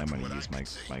bad. And I'm from gonna what use I my could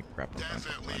see. grapnel gun a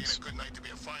couple Definitely ain't times. a good night to be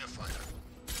a firefighter.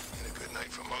 And a good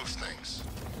night for most things.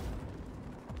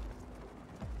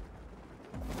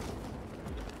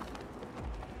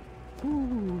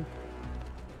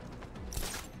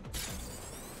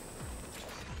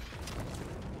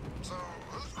 So,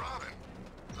 who's Robin?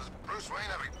 Does Bruce Wayne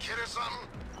have a kid or something?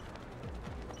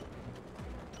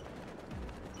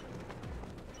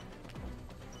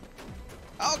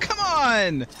 Oh, come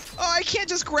on! Oh, I can't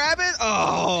just grab it?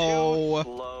 Oh!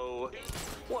 Slow.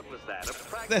 What was that? A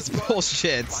practice That's run?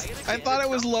 bullshit. Try it I again. thought it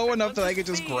was Don't low trip enough on that I the could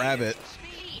just speed. grab it.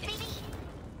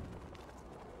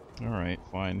 Alright,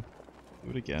 fine.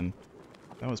 Do it again.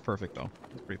 That was perfect, though.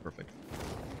 That was pretty perfect.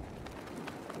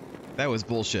 That was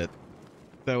bullshit.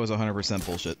 That was 100%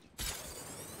 bullshit.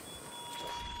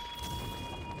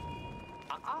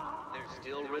 There's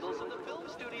still Riddles in the film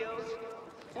studios.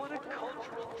 What a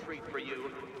cultural treat for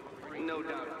you. No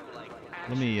doubt you like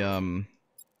Let me,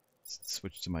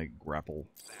 switch to my grapple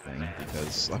thing,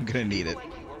 because I'm gonna need it.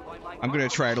 I'm gonna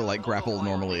try to, like, grapple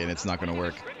normally, and it's not gonna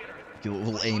work. Do a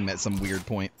little aim at some weird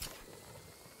point.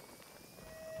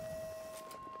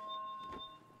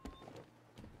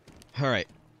 Alright.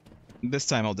 This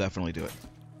time I'll definitely do it.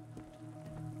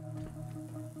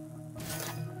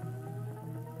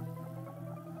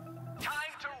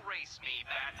 Time to race me,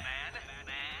 Batman.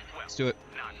 Let's do it.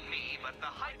 Not me, but the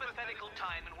hypothetical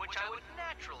time in which I would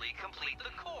naturally complete the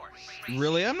course.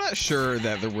 Really, I'm not sure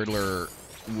that the Riddler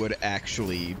would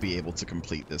actually be able to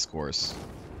complete this course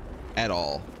at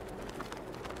all.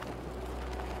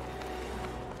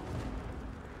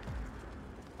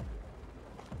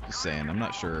 Just saying, I'm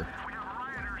not sure.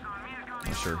 I'm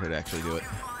not sure if he'd actually do it.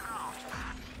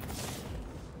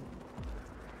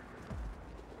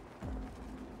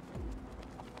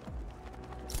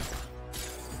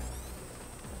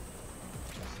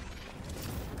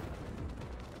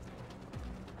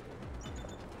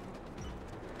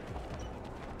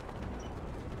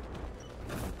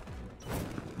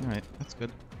 Alright, that's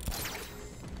good.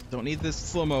 Don't need this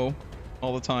slow-mo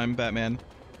all the time, Batman.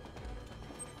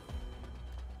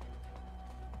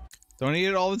 Don't need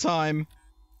it all the time.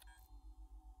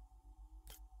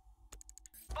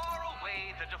 Far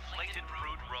away, the deflated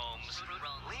brute roams,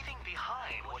 leaving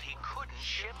behind what he couldn't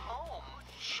ship home.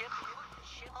 Ship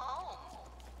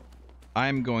home.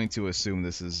 I'm going to assume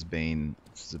this is Bane.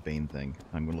 This is a Bane thing.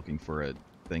 I'm looking for a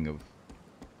thing of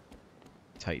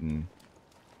Titan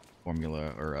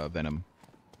formula or Venom.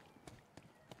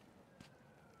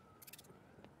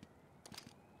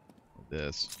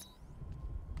 This.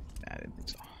 Nah, I didn't think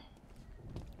so.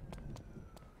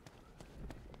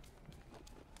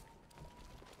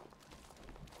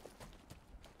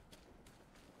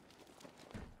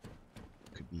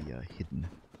 Could be hidden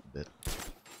a bit.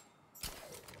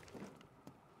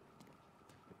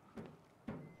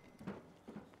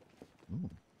 Ooh.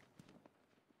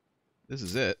 This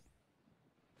is it.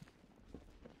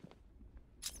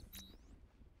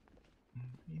 What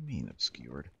do you mean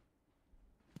obscured?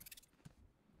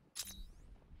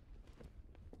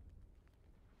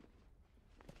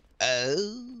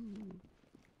 Oh.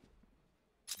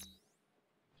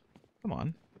 Come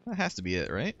on. That has to be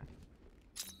it, right?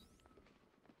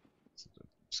 It's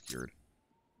obscured.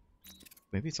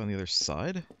 Maybe it's on the other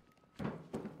side?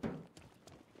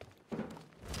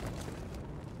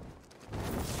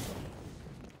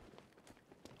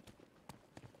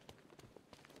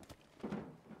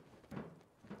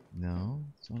 No,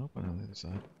 it's not open on the other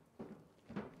side.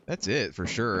 That's it for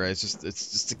sure. It's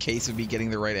just a case of me getting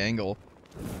the right angle.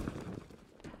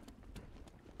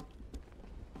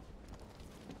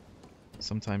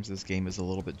 Sometimes this game is a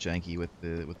little bit janky with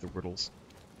the riddles.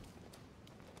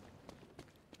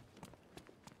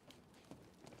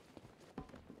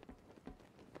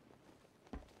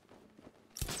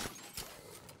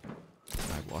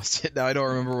 I've lost it. Now I don't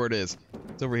remember where it is.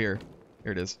 It's over here.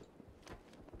 Here it is.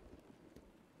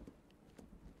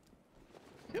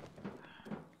 Yep.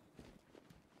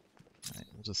 Alright,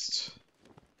 we'll just...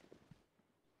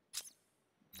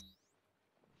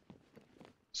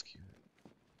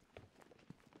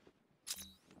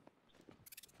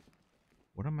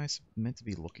 What am I meant to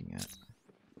be looking at?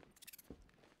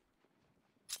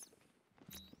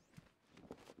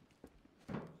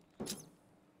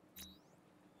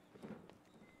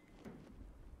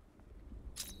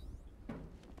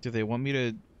 Do they want me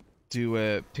to do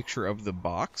a picture of the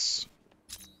box?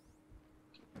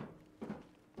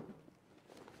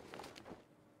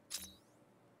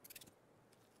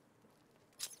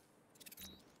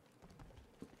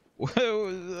 What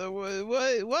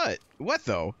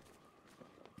though?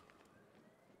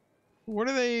 What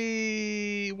are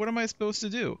they... What am I supposed to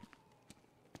do?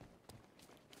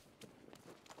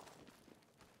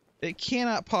 It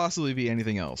cannot possibly be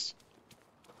anything else.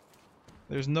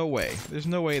 There's no way. There's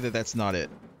no way that that's not it.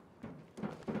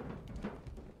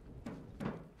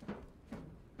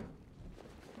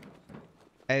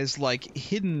 As, like,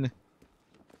 hidden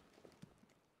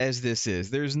as this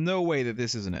is, there's no way that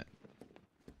this isn't it.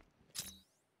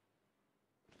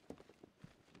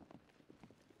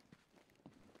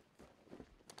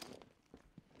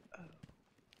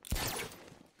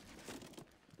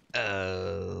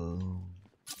 Of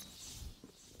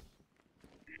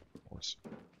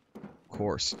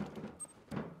course.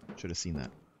 Should have seen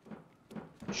that.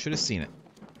 Should have seen it.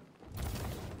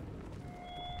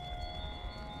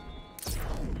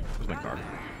 Where's my car?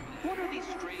 What are these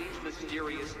strange,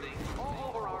 mysterious things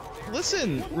all over our fair?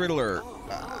 Listen, Riddler.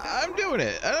 I'm doing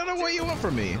it. I don't know what you want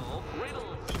from me.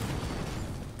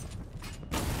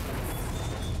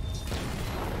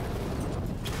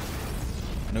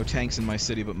 No tanks in my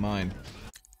city but mine.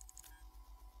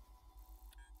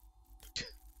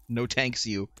 No tanks,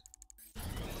 you.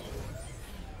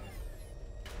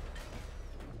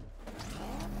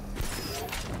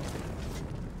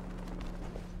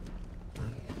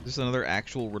 Is this another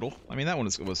actual riddle? I mean, that one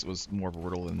was more of a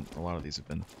riddle than a lot of these have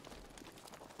been.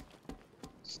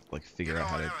 Just like figure out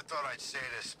how to. I never thought I'd say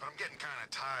this, but I'm getting kind of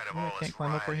tired of Oh, all I this can't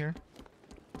climb up right here.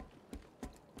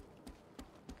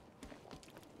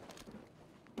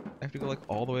 I have to go like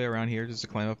all the way around here just to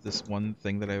climb up this one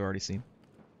thing that I've already seen.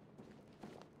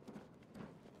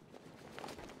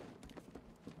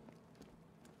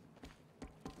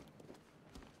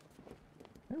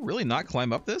 Can I really not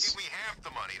climb up this? Give me half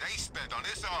the money they spent on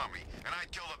this army, and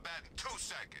I'd kill the bat in 2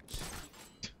 seconds.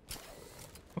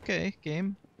 Okay,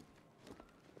 game.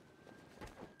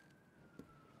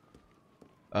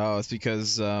 Oh, it's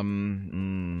because, Nah,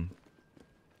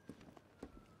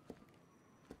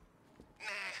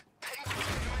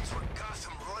 Penguin's were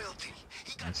Gotham royalty.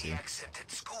 He got the accent at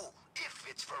school, if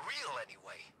it's for real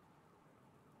anyway.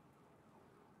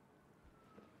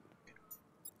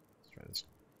 Let's try this.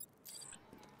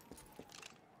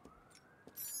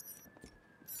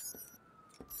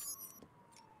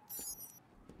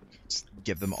 Just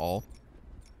get them all.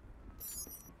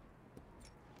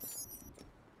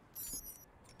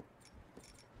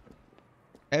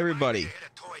 Everybody. Hit a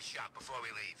toy shop before we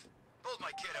leave. Told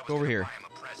my kid I was Go over gonna here. buy him a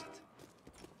present.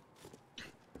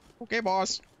 Okay,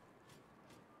 boss.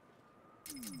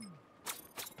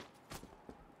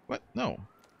 What? No.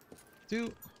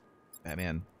 Do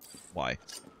Batman. Why?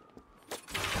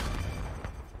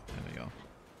 There we go.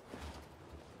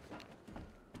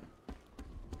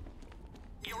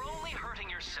 You're only hurting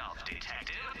yourself,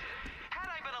 detective. Had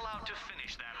I been allowed to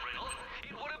finish that riddle,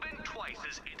 it would have been twice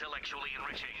as intellectually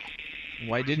enriching.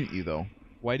 Why didn't you, though?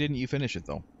 Why didn't you finish it,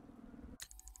 though?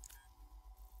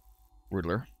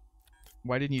 Riddler.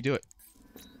 Why didn't you do it?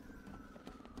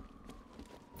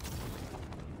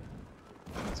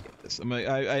 Let's get this.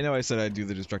 I know I said I'd do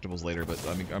the Destructibles later, but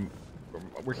I mean,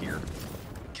 we're here.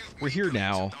 We're here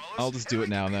now. I'll just do it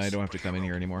now, and then I don't have to come in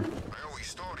here anymore. I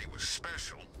always thought he was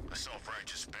special. A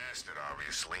self-righteous bastard,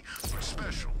 obviously, but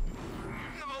special.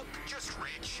 Nope, just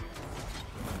rich.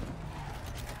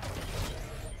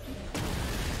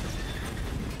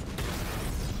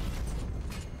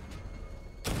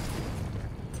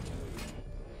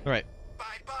 All right.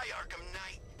 Bye-bye, Arkham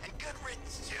Knight, and good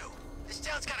riddance, too. This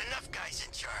town's got enough guys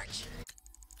in charge.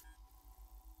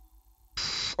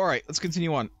 All right. Let's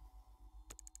continue on.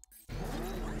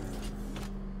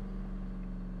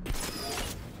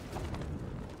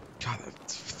 God, that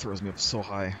throws me up so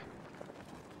high.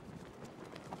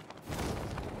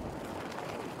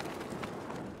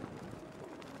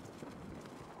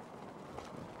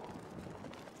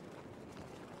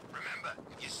 Remember,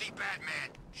 if you see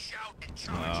Batman, shout and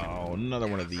charge him. Oh, another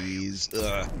one of these.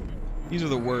 Ugh. These are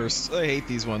the worst. I hate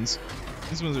these ones.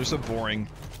 These ones are so boring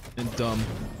and dumb.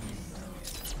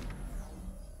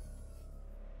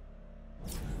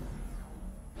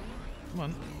 Come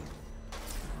on.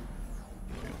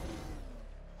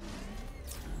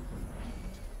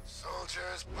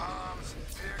 Soldiers, bombs,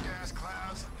 tear gas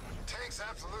clouds, tanks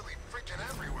absolutely freaking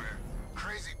everywhere.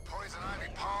 Crazy poison ivy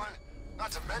pollen,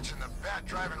 not to mention the bat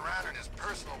driving around in his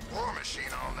personal war machine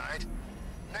all night.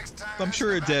 Next time I'm there's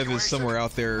sure a an dev is evacuation, somewhere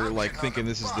out there, I'm like, getting on thinking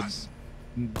the this is bus.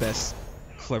 the best,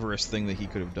 cleverest thing that he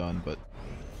could have done, but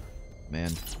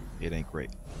man, it ain't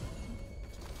great.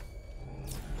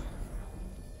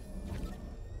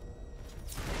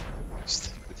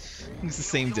 He's the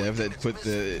same dev that put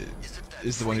the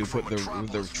is the one who put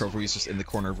the trophies just in the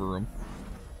corner of a room.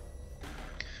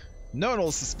 No one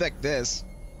will suspect this.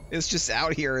 It's just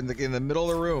out here in the middle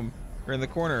of the room or in the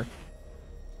corner.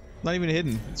 Not even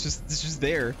hidden. It's just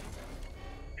there.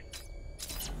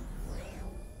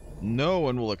 No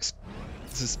one will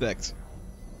suspect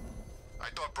I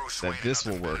thought Bruce that Wayne had this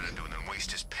will nothing better work. to do than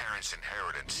waste his parents'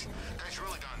 inheritance. Guy's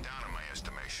really gone down in my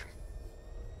estimation.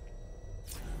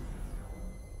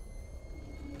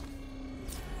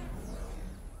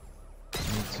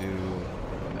 Me too.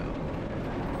 No.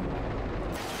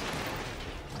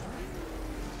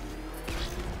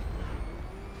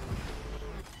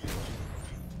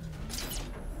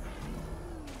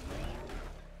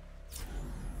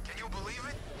 Can you believe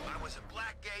it? I was at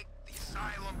Blackgate, the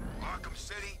Asylum, Arkham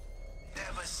City.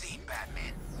 Never seen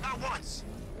Batman. Not once.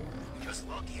 Just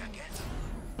lucky, I guess.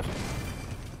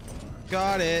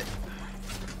 Got it.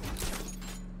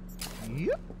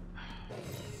 Yep.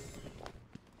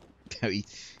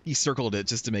 He circled it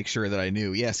just to make sure that I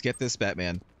knew. Yes, get this,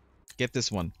 Batman. Get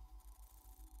this one.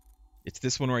 It's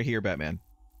this one right here, Batman.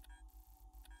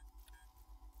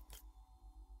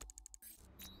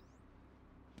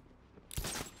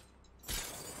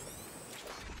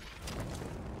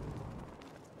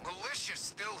 Militia's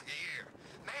still here.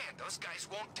 Man, those guys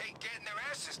won't take getting their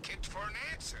asses kicked for an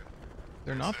answer.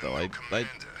 They're not, though. I Commander.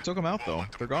 took them out, though. Won't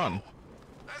let They're them gone. go.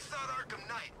 I thought Arkham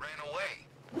Knight ran away.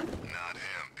 Not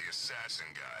him, the assassin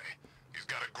guy. He's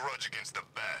got a grudge against the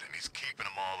Bat, and he's keeping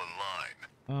them all in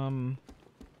line.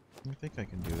 I think I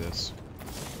can do this.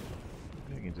 I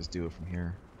think I can just do it from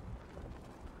here.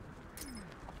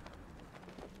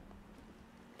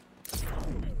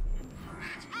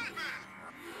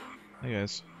 Hey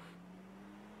guys.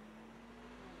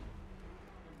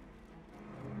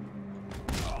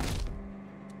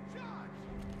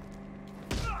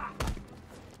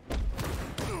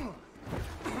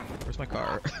 Where's my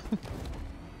car?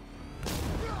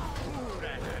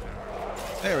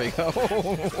 There we go.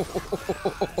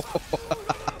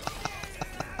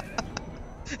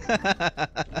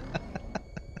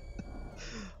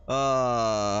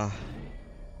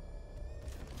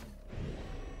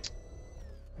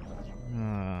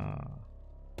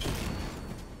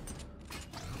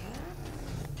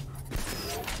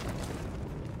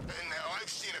 Now, I've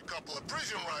seen a couple of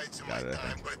prison rides in my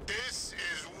time, but this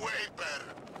is way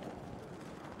better.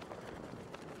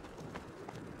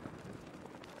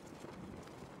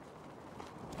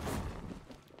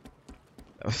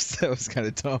 That was kind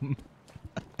of dumb.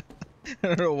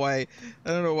 I don't know why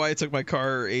it took my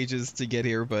car ages to get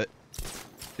here, but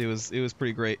it was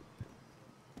pretty great.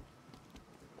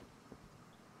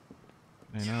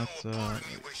 And You know, that's a part of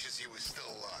me wishes he was still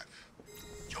alive.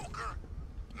 Joker,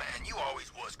 man, you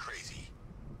always was crazy.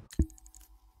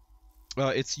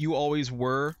 it's you always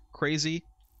were crazy.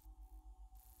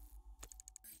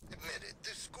 Admit it, the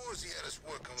scores he had us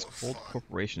working This with cold fun.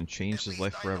 corporation changed At his least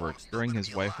life I know forever, I'm still curing gonna his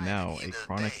be wife alive now, at a the end of the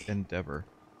chronic day. endeavor.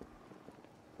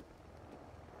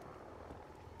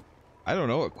 I don't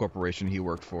know what corporation he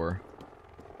worked for.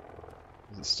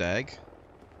 Was it Stag?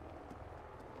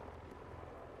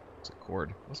 Was it Cord?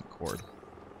 It wasn't Cord.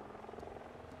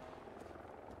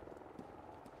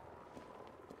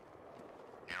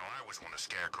 You know, I was one of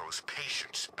Scarecrow's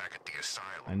patients back at the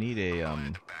asylum. I need a I'm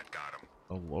glad the bat got him.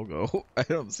 a logo. I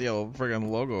don't see a friggin'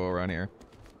 logo around here.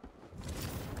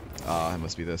 Ah, it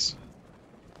must be this.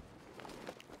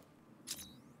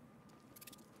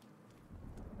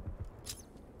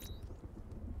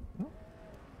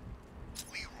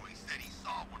 Leroy said he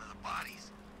saw one of the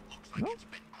bodies. Looks like No. it's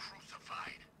been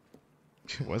crucified.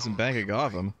 It wasn't back at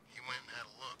Gotham. He went and had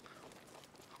a look.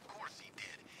 Of course he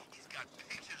did. He's got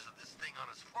pictures of this thing on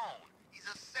his phone. He's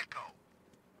a sicko.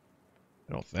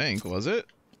 I don't think, was it?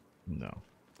 No.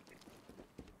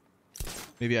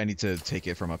 Maybe I need to take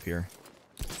it from up here.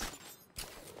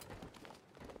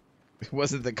 It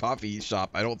wasn't the coffee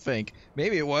shop, I don't think.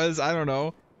 Maybe it was, I don't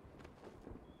know.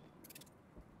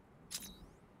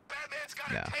 Batman's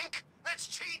got Nah. a tank? That's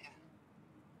cheating.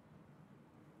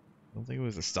 I don't think it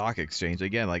was a stock exchange.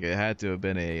 Again, like it had to have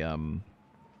been a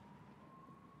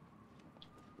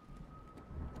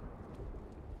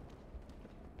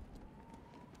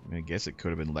I guess it could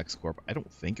have been LexCorp. I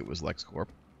don't think it was LexCorp.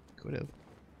 Could have.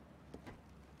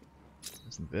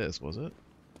 Wasn't this, was it?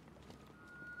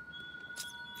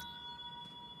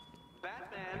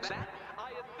 Batman,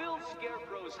 I have filled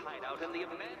Scarecrow's hideout in the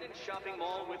abandoned shopping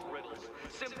mall with Riddles.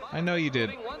 I know you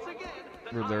did, Once again,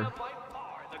 that Riddler. I am by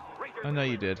far the greater I know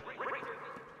you did.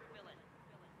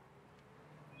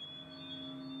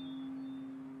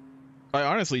 I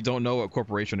honestly don't know what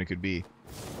corporation it could be.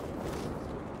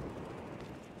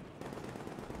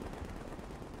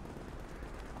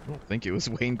 I don't think it was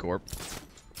Wayne Corp.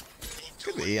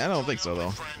 Could be. I don't think so,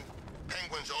 though.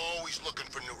 Penguin's always looking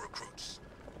for new recruits.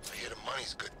 I hear the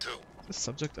money's good too. The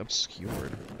subject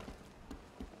obscured.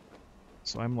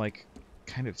 So I'm like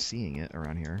kind of seeing it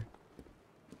around here.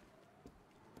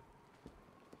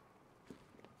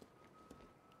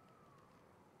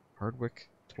 Hardwick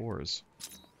Tours.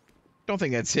 Don't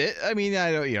think that's it. I mean,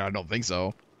 I don't think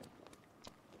so.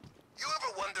 You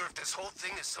ever wonder if this whole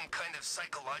thing is some kind of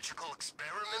psychological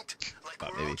experiment? Like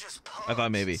Thought we're all maybe. just I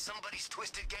thought maybe. in somebody's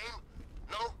twisted game?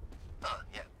 No?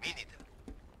 Yeah, me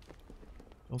neither.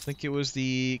 Don't think it was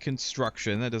the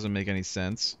construction. That doesn't make any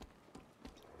sense.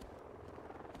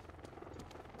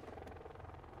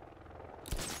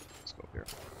 Let's go up here.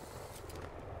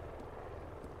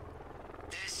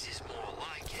 This is more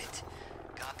like it.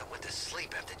 Gotham went to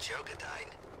sleep after Joker died.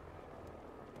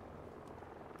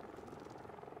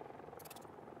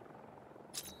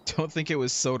 Don't think it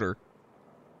was Soder.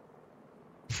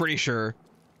 Pretty sure.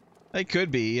 It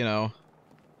could be, you know.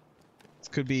 This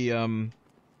could be, the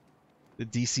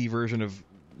DC version of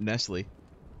Nestle.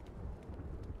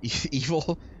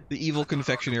 Evil, the evil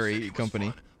confectionery company.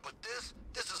 Fun, but this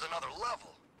is another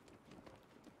level.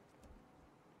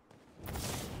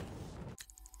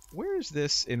 Where is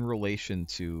this in relation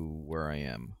to where I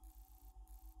am?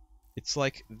 It's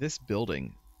like this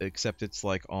building, except it's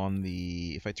like on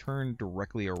the... If I turn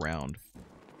directly around...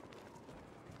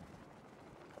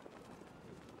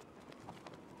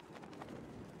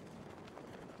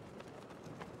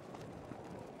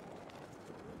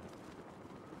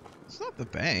 It's not the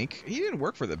bank. He didn't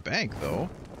work for the bank, though.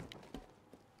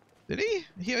 Did he?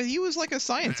 He was like a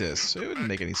scientist. It wouldn't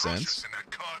make any sense. In that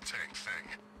car tank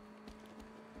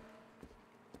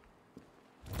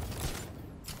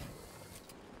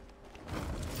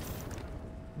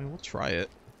I mean, we'll try it.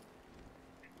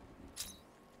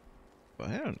 But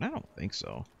I don't think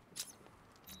so.